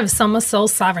 owner of Soma Soul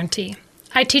Sovereignty.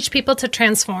 I teach people to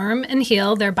transform and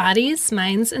heal their bodies,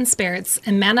 minds, and spirits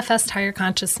and manifest higher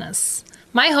consciousness.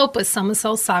 My hope with Soma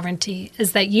Soul Sovereignty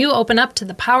is that you open up to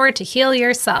the power to heal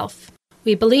yourself.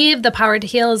 We believe the power to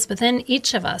heal is within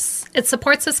each of us. It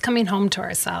supports us coming home to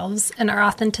ourselves and our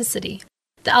authenticity.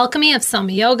 The alchemy of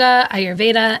Soma Yoga,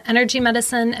 Ayurveda, energy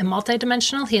medicine, and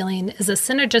multidimensional healing is a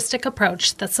synergistic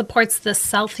approach that supports this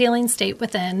self-healing state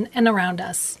within and around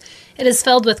us. It is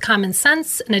filled with common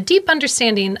sense and a deep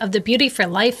understanding of the beauty for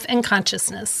life and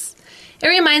consciousness. It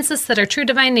reminds us that our true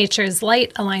divine nature is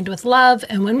light aligned with love,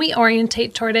 and when we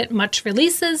orientate toward it, much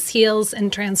releases, heals,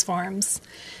 and transforms.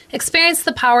 Experience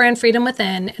the power and freedom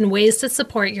within and ways to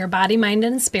support your body, mind,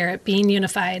 and spirit being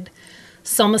unified.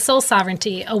 Soma Soul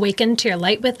Sovereignty, awaken to your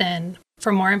light within.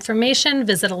 For more information,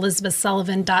 visit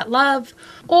elizabethsullivan.love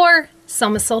or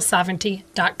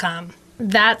somasoulsovereignty.com.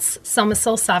 That's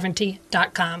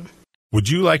somasoulsovereignty.com. Would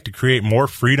you like to create more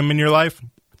freedom in your life?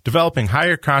 Developing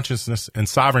higher consciousness and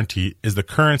sovereignty is the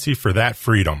currency for that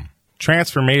freedom.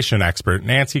 Transformation expert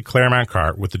Nancy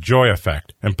Claremont-Carr with the Joy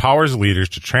Effect empowers leaders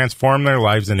to transform their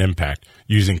lives and impact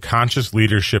using conscious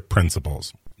leadership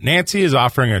principles. Nancy is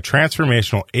offering a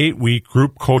transformational 8-week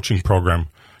group coaching program,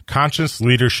 Conscious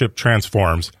Leadership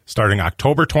Transforms, starting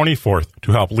October 24th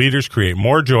to help leaders create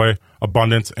more joy,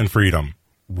 abundance, and freedom.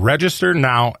 Register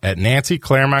now at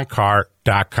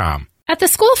nancyclaremontcarr.com. At the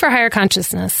School for Higher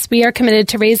Consciousness, we are committed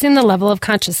to raising the level of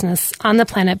consciousness on the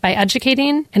planet by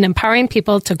educating and empowering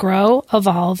people to grow,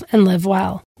 evolve, and live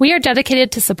well. We are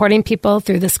dedicated to supporting people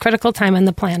through this critical time on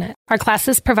the planet. Our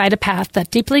classes provide a path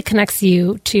that deeply connects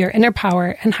you to your inner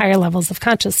power and higher levels of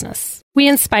consciousness. We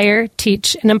inspire,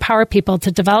 teach, and empower people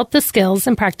to develop the skills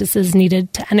and practices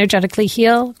needed to energetically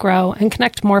heal, grow, and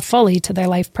connect more fully to their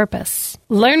life purpose.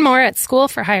 Learn more at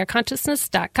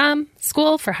schoolforhigherconsciousness.com,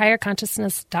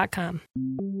 schoolforhigherconsciousness.com.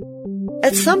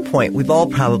 At some point, we've all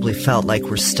probably felt like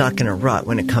we're stuck in a rut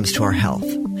when it comes to our health.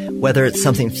 Whether it's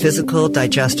something physical,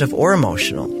 digestive, or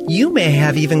emotional, you may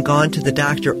have even gone to the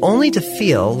doctor only to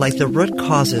feel like the root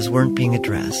causes weren't being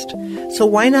addressed. So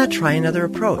why not try another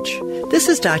approach? This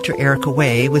is Dr. Erica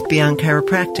Way with Beyond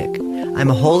Chiropractic.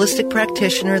 I'm a holistic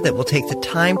practitioner that will take the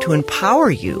time to empower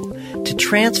you to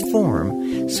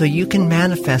transform so you can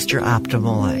manifest your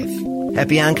optimal life. At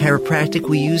Beyond Chiropractic,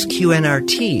 we use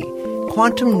QNRT,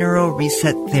 Quantum Neuro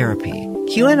Reset Therapy.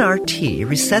 QNRT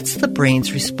resets the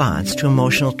brain's response to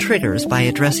emotional triggers by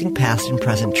addressing past and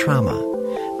present trauma.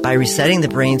 By resetting the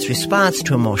brain's response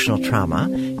to emotional trauma,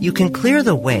 you can clear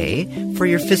the way for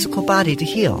your physical body to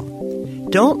heal.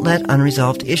 Don't let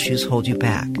unresolved issues hold you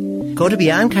back. Go to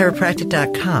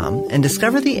BeyondChiropractic.com and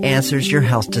discover the answers your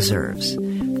health deserves.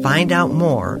 Find out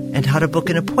more and how to book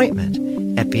an appointment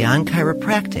at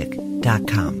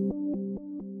BeyondChiropractic.com.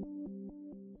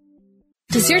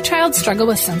 Does your child struggle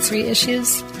with sensory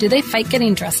issues? Do they fight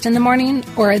getting dressed in the morning,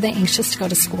 or are they anxious to go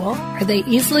to school? Are they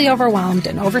easily overwhelmed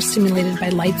and overstimulated by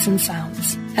lights and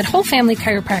sounds? At Whole Family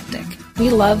Chiropractic,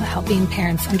 we love helping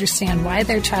parents understand why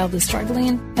their child is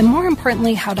struggling, and more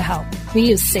importantly, how to help. We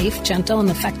use safe, gentle, and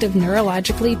effective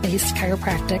neurologically based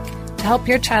chiropractic to help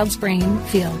your child's brain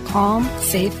feel calm,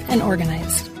 safe, and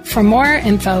organized. For more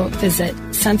info, visit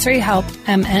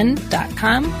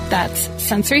sensoryhelpmn.com. That's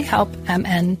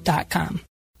sensoryhelpmn.com.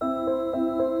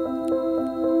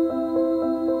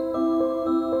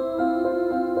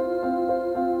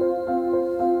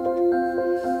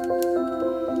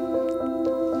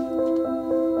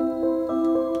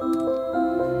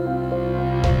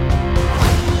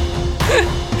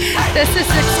 This is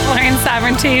Exploring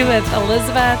Sovereignty with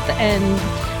Elizabeth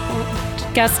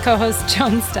and guest co-host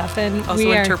Joan Steffend.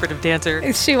 Also interpretive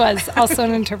dancer. She was also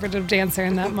an interpretive dancer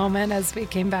in that moment as we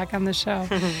came back on the show.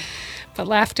 But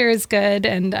laughter is good,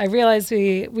 and I realized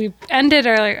we ended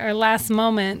our last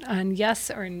moment on yes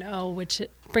or no, which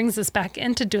brings us back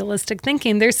into dualistic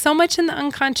thinking. There's so much in the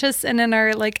unconscious and in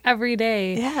our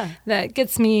everyday that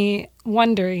gets me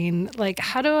wondering,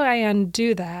 how do I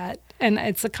undo that? And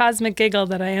it's a cosmic giggle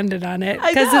that I ended on it.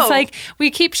 Because it's we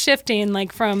keep shifting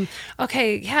from,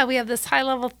 we have this high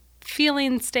level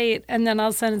feeling state. And then all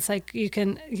of a sudden it's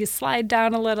you slide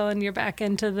down a little and you're back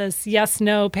into this yes,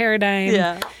 no paradigm.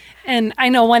 Yeah. And I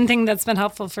know one thing that's been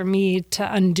helpful for me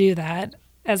to undo that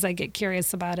as I get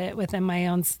curious about it within my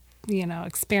own,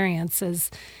 experience is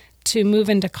to move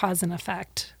into cause and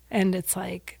effect. And it's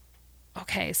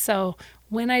so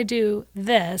when I do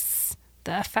this,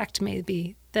 the effect may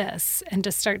be this, and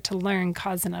to start to learn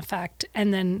cause and effect.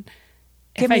 And then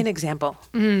give me an example,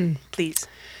 please.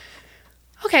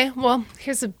 Okay, well,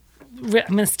 I'm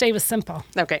going to stay with simple.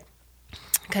 Okay.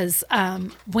 Because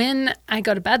when I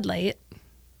go to bed late,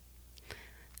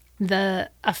 the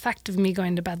effect of me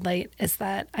going to bed late is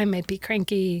that I might be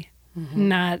cranky,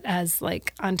 not as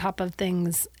on top of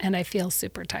things, and I feel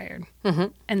super tired.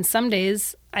 And some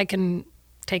days I can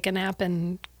take a nap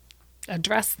and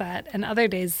address that, and other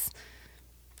days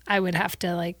I would have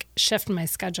to shift my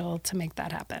schedule to make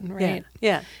that happen, right?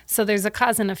 Yeah. So there's a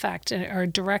cause and effect or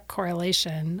direct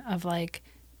correlation of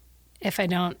if I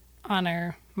don't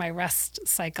honor my rest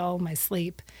cycle, my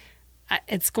sleep,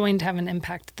 it's going to have an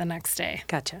impact the next day.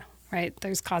 Gotcha. Right?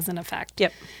 There's cause and effect.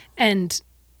 Yep. And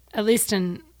at least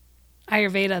in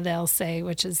Ayurveda, they'll say,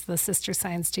 which is the sister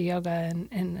science to yoga,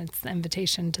 and it's the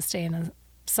invitation to stay in a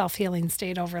self-healing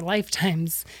state over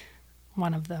lifetimes,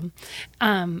 one of them,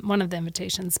 one of the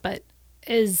invitations, but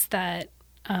is that,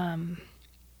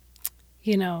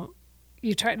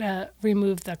 you try to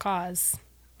remove the cause,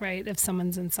 right? If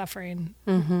someone's in suffering,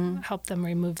 help them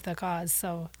remove the cause.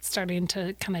 So starting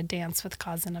to kind of dance with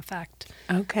cause and effect.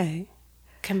 Okay.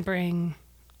 Can bring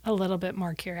a little bit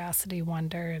more curiosity,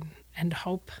 wonder, and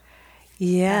hope.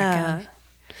 Yeah.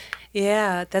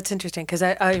 Yeah, that's interesting because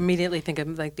I immediately think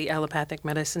of the allopathic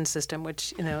medicine system,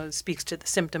 which speaks to the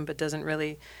symptom but doesn't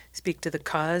really speak to the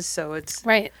cause. So it's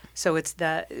right. So it's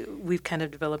that we've kind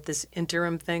of developed this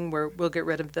interim thing where we'll get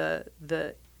rid of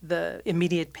the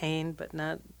immediate pain, but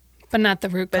not the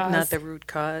root cause. But not the root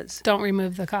cause. Don't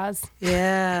remove the cause.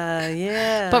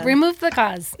 Yeah. But remove the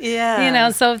cause. Yeah.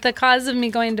 So if the cause of me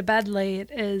going to bed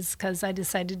late is because I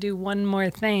decided to do one more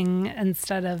thing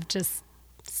instead of just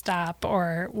stop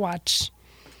or watch,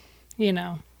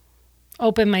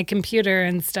 open my computer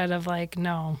instead of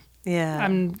no. Yeah.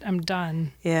 I'm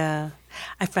done. Yeah.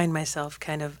 I find myself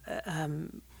kind of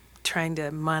trying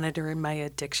to monitor my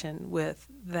addiction with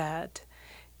that.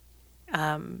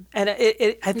 And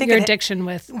I think your addiction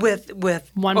with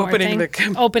one opening more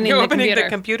thing, opening the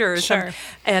computer, or sure,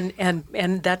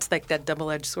 and that's that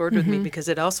double-edged sword with me because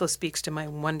it also speaks to my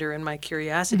wonder and my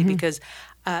curiosity because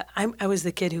I was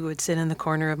the kid who would sit in the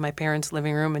corner of my parents'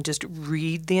 living room and just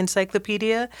read the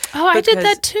encyclopedia. Oh, I did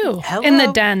that too. Hello? In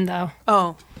the den, though.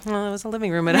 Oh, well, it was a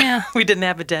living room, and we didn't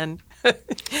have a den.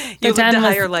 You lived a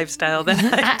higher lifestyle than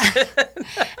I did.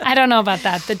 I don't know about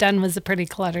that. The den was a pretty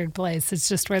cluttered place. It's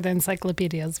just where the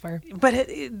encyclopedias were. But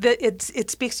it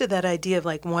speaks to that idea of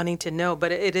wanting to know.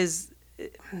 But it is.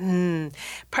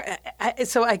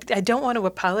 So I don't want to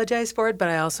apologize for it, but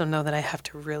I also know that I have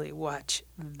to really watch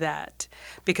that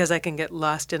because I can get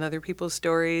lost in other people's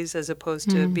stories as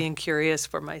opposed to being curious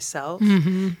for myself.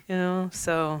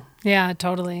 So yeah,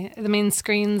 totally. I mean,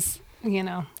 screens.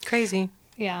 Crazy.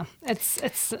 Yeah, it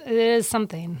is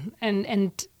something,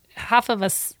 and half of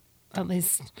us, at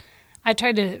least, I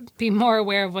try to be more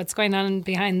aware of what's going on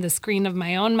behind the screen of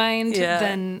my own mind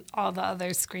than all the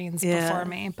other screens before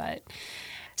me. But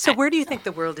so, where do you think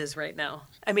the world is right now?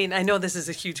 I mean, I know this is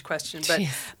a huge question,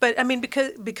 but I mean,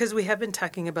 because we have been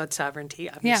talking about sovereignty.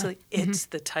 Obviously, it's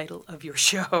the title of your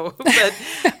show.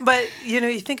 But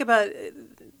you think about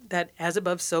that as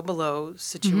above, so below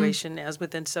situation, as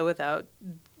within, so without.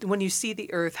 When you see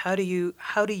the earth, how do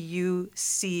you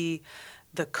see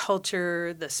the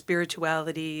culture, the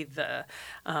spirituality, the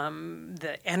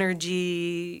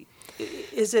energy?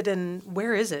 Is it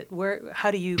where is it? How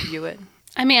do you view it?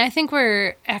 I mean, I think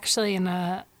we're actually in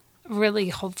a really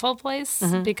hopeful place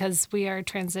because we are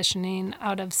transitioning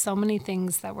out of so many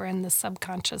things that were in the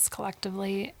subconscious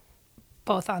collectively,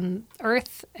 both on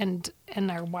Earth and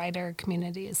in our wider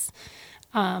communities.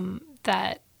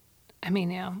 That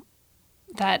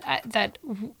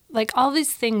all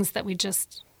these things that we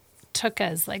just took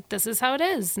as like, this is how it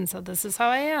is, and so this is how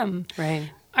I am,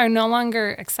 Right. are no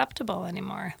longer acceptable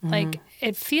anymore. Like,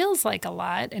 it feels like a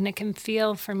lot, and it can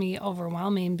feel for me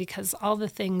overwhelming, because all the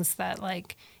things that,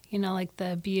 like, you know, like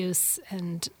the abuse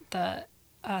and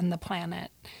on the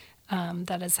planet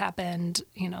that has happened,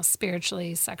 you know,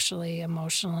 spiritually, sexually,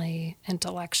 emotionally,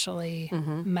 intellectually,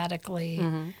 medically,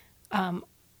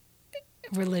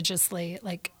 religiously,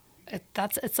 like,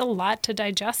 it's a lot to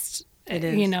digest. It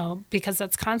is. You know, because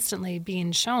that's constantly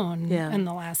being shown in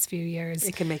the last few years.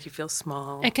 It can make you feel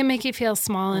small. It can make you feel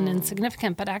small and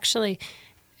insignificant, but actually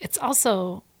it's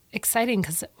also exciting,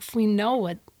 because if we know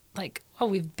what, like, oh,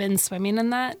 we've been swimming in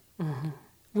that,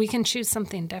 we can choose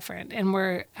something different. And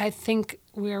I think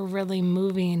we're really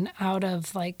moving out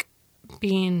of, like,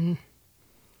 being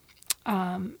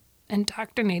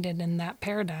indoctrinated in that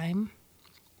paradigm,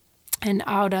 and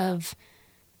out of,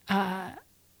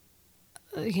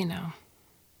 you know,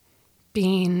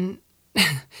 being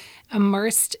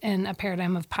immersed in a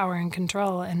paradigm of power and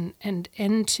control, and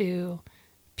into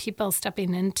people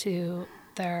stepping into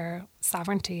their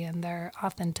sovereignty and their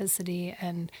authenticity,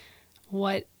 and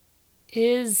what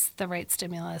is the right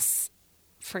stimulus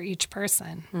for each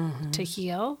person to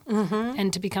heal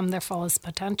and to become their fullest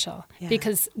potential. Yeah.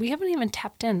 Because we haven't even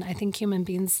tapped in. I think human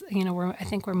beings, you know, I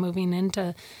think we're moving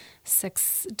into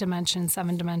 6-dimension,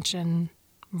 7-dimension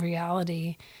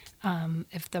reality.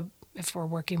 If we're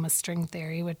working with string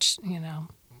theory, which, you know,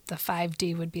 the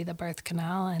 5D would be the birth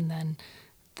canal, and then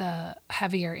the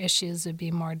heavier issues would be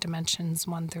more dimensions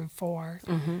 1 through 4.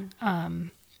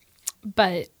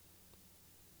 But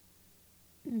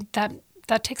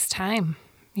that takes time,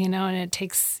 you know, and it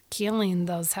takes healing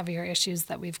those heavier issues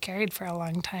that we've carried for a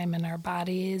long time in our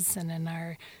bodies and in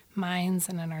our minds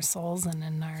and in our souls and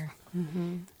in our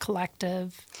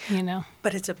collective, you know.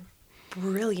 But it's a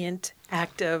brilliant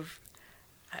act of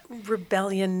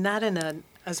rebellion, not in a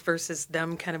us versus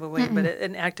them kind of a way, but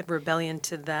an act of rebellion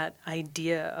to that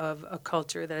idea of a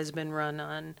culture that has been run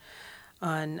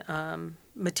on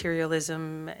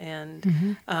materialism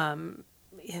and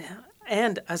you know,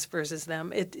 and us versus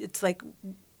them. It's like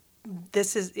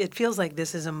it feels like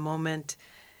this is a moment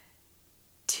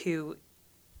to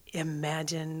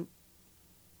imagine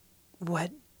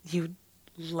what you'd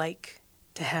like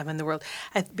to have in the world,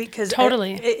 because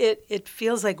Totally. It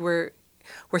feels like we're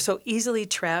so easily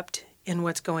trapped in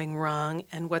what's going wrong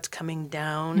and what's coming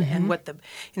down, and what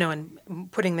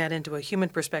and putting that into a human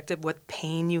perspective, what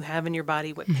pain you have in your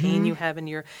body, what pain you have in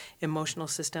your emotional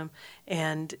system,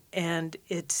 and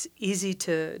it's easy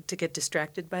to get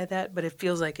distracted by that, but it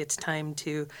feels like it's time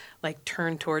to, like,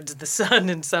 turn towards the sun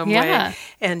in some way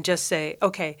and just say,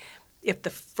 okay, if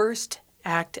the first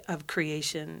act of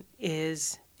creation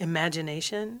is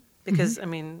imagination, because I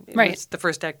mean, it's the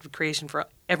first act of creation for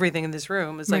everything in this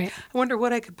room. It's like, I wonder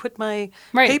what I could put my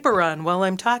paper on while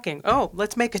I'm talking. Oh,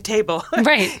 let's make a table.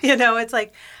 You know, it's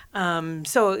like,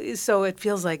 so it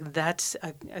feels like that's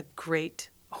a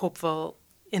great, hopeful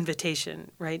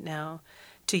invitation right now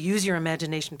to use your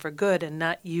imagination for good and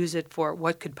not use it for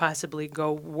what could possibly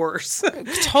go worse.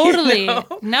 Totally. You know?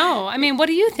 No. I mean, what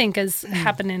do you think is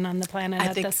happening on the planet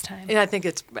at this time? Yeah, I think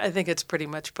it's pretty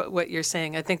much what you're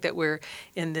saying. I think that we're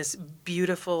in this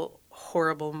beautiful,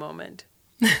 horrible moment.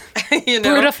 You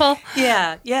know? Beautiful?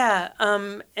 Yeah.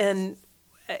 And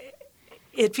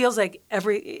it feels like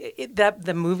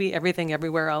the movie Everything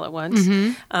Everywhere All at Once,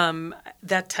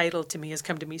 that title to me has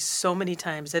come to me so many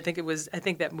times. I think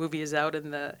that movie is out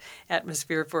in the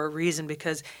atmosphere for a reason,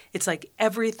 because it's like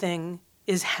everything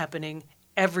is happening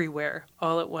everywhere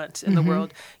all at once in the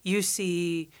world. You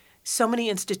see so many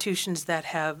institutions that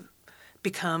have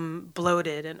become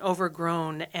bloated and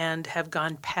overgrown and have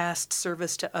gone past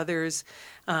service to others.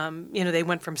 They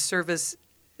went from service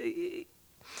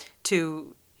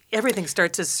to everything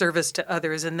starts as service to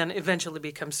others and then eventually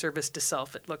becomes service to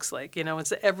self, it looks like.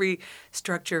 It's every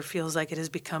structure feels like it has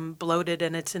become bloated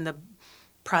and it's in the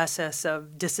process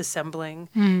of disassembling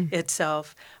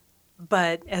itself.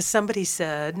 But as somebody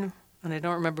said, and I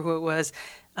don't remember who it was,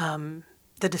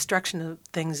 the destruction of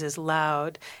things is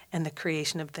loud and the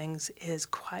creation of things is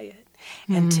quiet.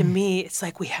 And to me, it's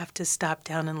like we have to stop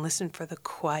down and listen for the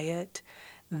quiet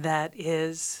that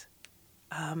is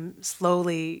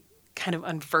slowly kind of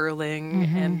unfurling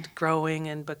and growing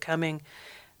and becoming,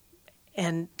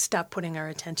 and stop putting our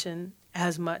attention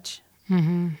as much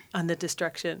on the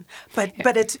destruction. But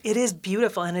it is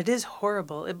beautiful and it is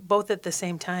horrible, both at the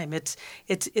same time. It's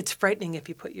frightening if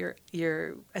you put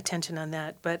your attention on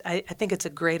that. But I think it's a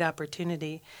great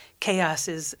opportunity. Chaos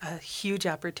is a huge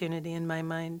opportunity in my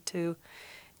mind to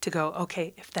go,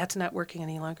 okay, if that's not working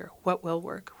any longer, what will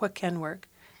work? What can work?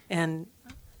 And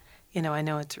I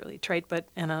know it's really trite, but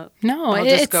I'll No,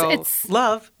 just go, it's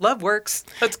love works.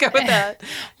 Let's go with that.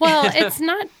 well, it's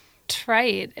not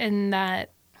trite in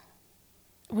that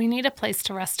we need a place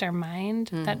to rest our mind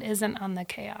that isn't on the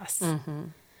chaos,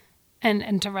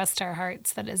 and to rest our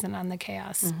hearts that isn't on the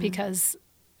chaos. Because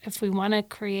if we want to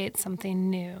create something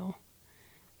new,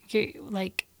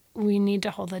 we need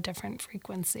to hold a different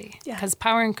frequency. Because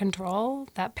power and control,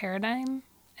 that paradigm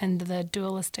and the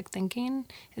dualistic thinking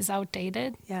is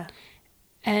outdated. Yeah.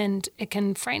 And it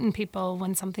can frighten people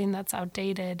when something that's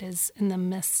outdated is in the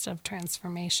midst of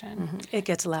transformation. It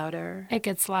gets louder. It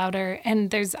gets louder,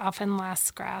 and there's often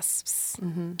last grasps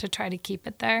to try to keep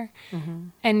it there.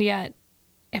 And yet,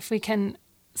 if we can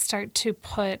start to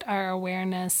put our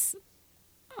awareness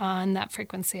on that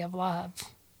frequency of love,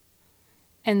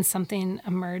 and something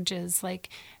emerges,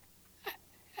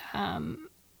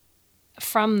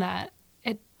 from that,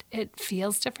 it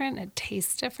feels different. It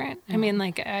tastes different. I mean,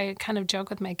 I kind of joke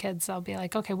with my kids. I'll be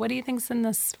like, okay, what do you think's in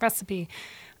this recipe?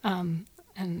 And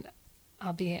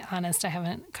I'll be honest, I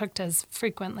haven't cooked as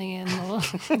frequently in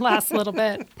the last little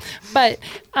bit. But,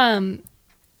 and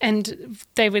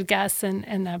they would guess,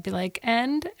 and I'd be like,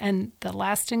 and the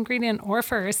last ingredient or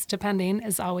first, depending,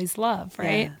 is always love,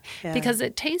 right? Yeah. Because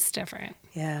it tastes different.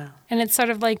 Yeah. And it's sort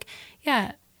of like,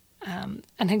 an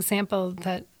example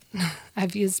that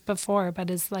I've used before, but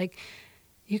is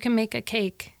you can make a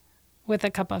cake with a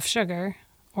cup of sugar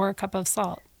or a cup of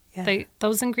salt. Yeah.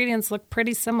 Those ingredients look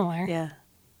pretty similar,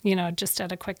 just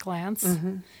at a quick glance.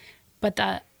 But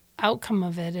the outcome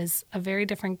of it is a very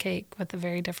different cake with a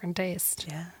very different taste.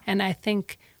 Yeah. And I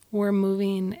think we're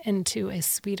moving into a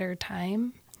sweeter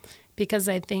time because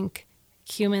I think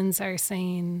humans are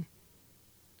saying,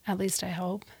 at least I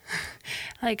hope,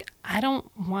 I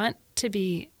don't want to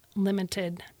be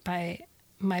limited by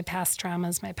my past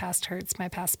traumas, my past hurts, my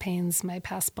past pains, my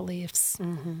past beliefs.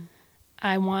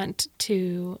 I want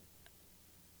to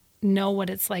know what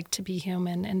it's like to be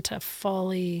human and to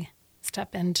fully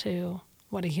step into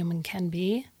what a human can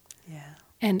be. Yeah.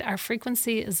 And our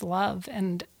frequency is love,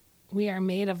 and we are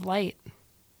made of light.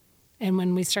 And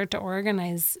when we start to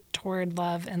organize toward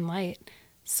love and light,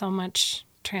 so much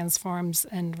transforms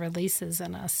and releases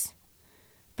in us.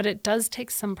 But it does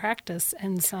take some practice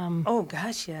and some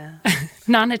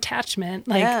non-attachment.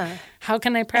 How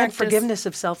can I practice? And forgiveness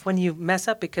of self when you mess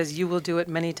up, because you will do it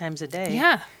many times a day.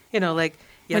 Yeah.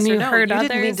 Yes when or you no. hurt you others.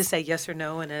 Didn't mean to say yes or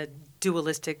no in a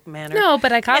dualistic manner. No,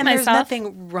 but I caught myself. There's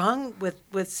nothing wrong with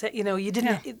you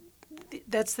didn't. Yeah.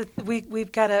 That's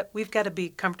we've got to be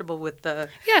comfortable with the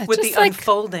just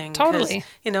unfolding. Totally.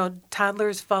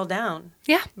 Toddlers fall down.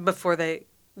 Yeah. Before they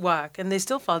walk, and they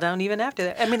still fall down even after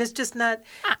that. I mean, it's just not.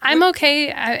 I'm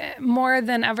okay more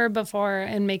than ever before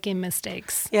in making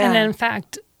mistakes. Yeah. And in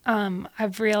fact,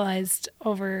 I've realized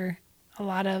over a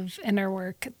lot of inner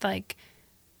work,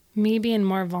 me being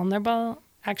more vulnerable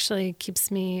actually keeps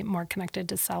me more connected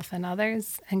to self and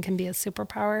others and can be a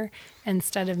superpower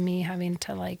instead of me having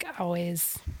to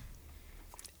always.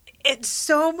 It's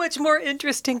so much more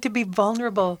interesting to be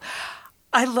vulnerable.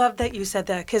 I love that you said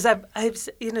that, because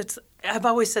I've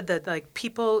always said that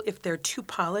people, if they're too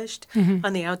polished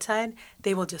on the outside,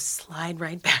 they will just slide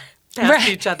right back past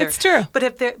each other. It's true. But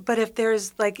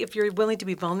if you're willing to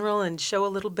be vulnerable and show a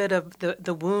little bit of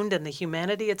the wound and the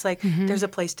humanity, it's there's a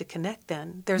place to connect.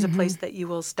 Then there's a place that you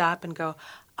will stop and go,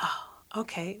 oh,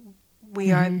 okay,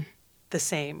 we are the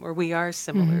same, or we are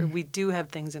similar. We do have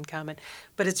things in common.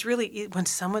 But it's really, when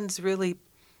someone's really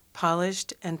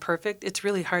polished and perfect, it's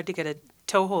really hard to get a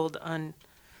toehold on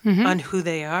who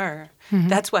they are.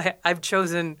 That's why I've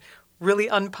chosen really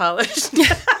unpolished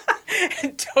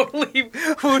and totally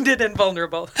wounded and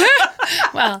vulnerable.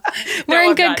 Well, we're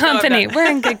in good company. We're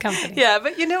in good company. Yeah,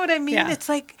 but you know what I mean? Yeah.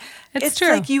 It's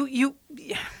true.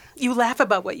 You laugh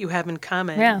about what you have in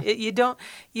common. Yeah.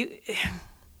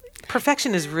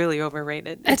 Perfection is really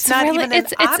overrated. It's not really, even an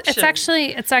option.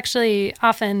 It's actually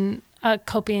often a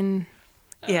coping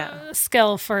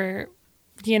skill for,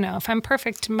 if I'm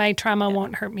perfect, my trauma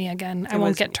won't hurt me again. I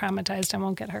won't get traumatized. I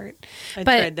won't get hurt. I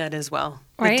tried that as well.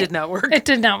 Right? It did not work. It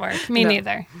did not work. Me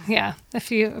neither. Yeah.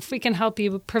 If we can help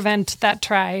you prevent that,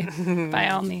 try by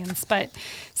all means. But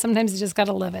sometimes you just got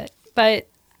to live it. But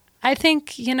I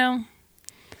think,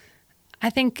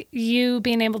 you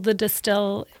being able to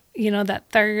distill, that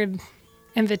third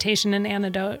invitation and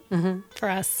antidote for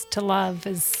us to love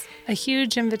is a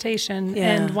huge invitation,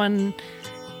 and one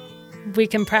we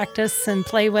can practice and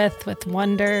play with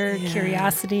wonder,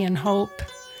 curiosity, and hope.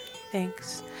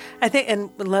 Thanks. I think, and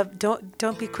love,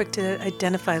 don't be quick to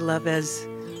identify love as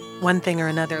one thing or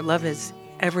another. Love is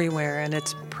everywhere, and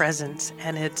it's presence,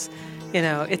 and it's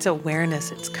It's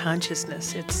awareness, it's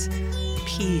consciousness, it's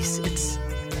peace, it's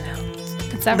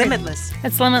It's limitless.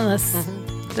 It's limitless.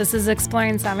 Mm-hmm. This is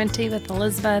Exploring Sovereignty with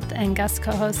Elizabeth and guest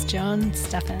co-host Joan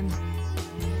Steffend.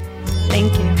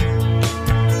 Thank you.